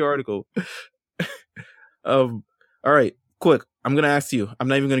Wikipedia article. All right, quick. I'm going to ask you. I'm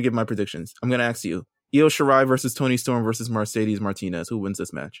not even going to give my predictions. I'm going to ask you. Io Shirai versus Toni Storm versus Mercedes Martinez. Who wins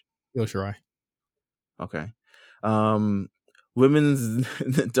this match? Io Shirai. Okay. Women's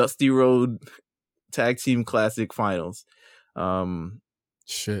Dusty Road Tag Team Classic Finals. I'd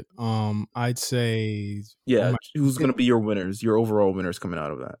say who's going to be your winners? Your overall winners coming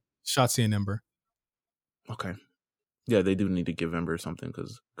out of that? Shotzi and Ember. Okay. Yeah, they do need to give Ember something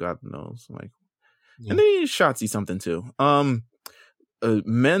because God knows, and they need Shotzi something too.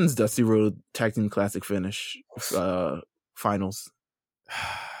 Men's Dusty Road Tag Team Classic finish finals.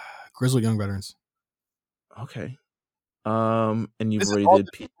 Grizzled Young Veterans. Okay. And you've this rated.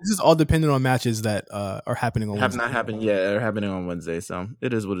 This is all dependent on matches that are happening on Wednesday. Have not happened yet. They're happening on Wednesday, so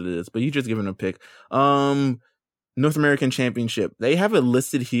it is what it is. But you just given a pick. North American Championship. They have it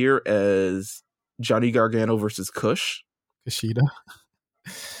listed here as Johnny Gargano versus Kushida.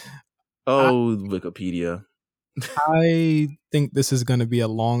 Wikipedia. I think this is going to be a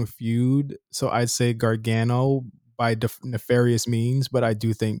long feud, so I'd say Gargano by nefarious means, but I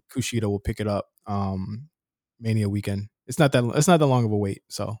do think Kushida will pick it up Mania weekend. It's not that long of a wait,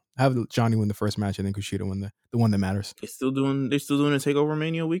 so have Johnny win the first match and then Kushida win the one that matters. They're still doing a takeover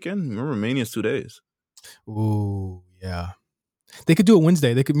Mania weekend. Remember, Mania's 2 days. Ooh, yeah. They could do it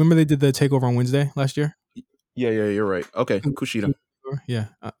Wednesday. Remember they did the takeover on Wednesday last year. Yeah, you're right. Okay, Kushida. Yeah.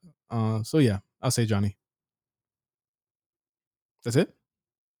 So yeah, I'll say Johnny. That's it?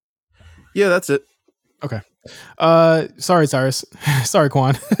 Yeah, that's it. Okay. Sorry, Cyrus. Sorry,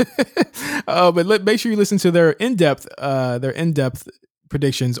 Quan. But make sure you listen to their in-depth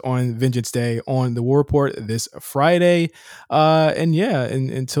predictions on Vengeance Day on the War Report this Friday. And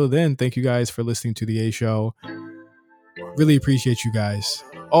until then, thank you guys for listening to the A Show. Really appreciate you guys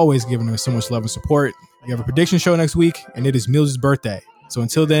always giving us so much love and support. We have a prediction show next week, and it is Meelz' birthday. So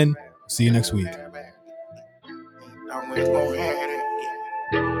until then, see you next week.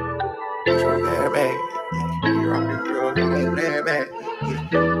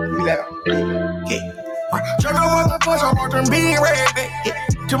 Check out the push, I want them being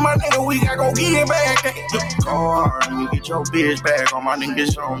ready. To my nigga, we gotta go get it back. Go hard, let me get your bitch back. All my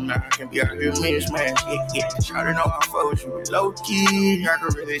niggas on now, I can be out here mismatch. Shout it out my folks, you low key. I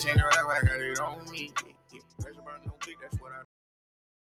can really change her, I got it on me.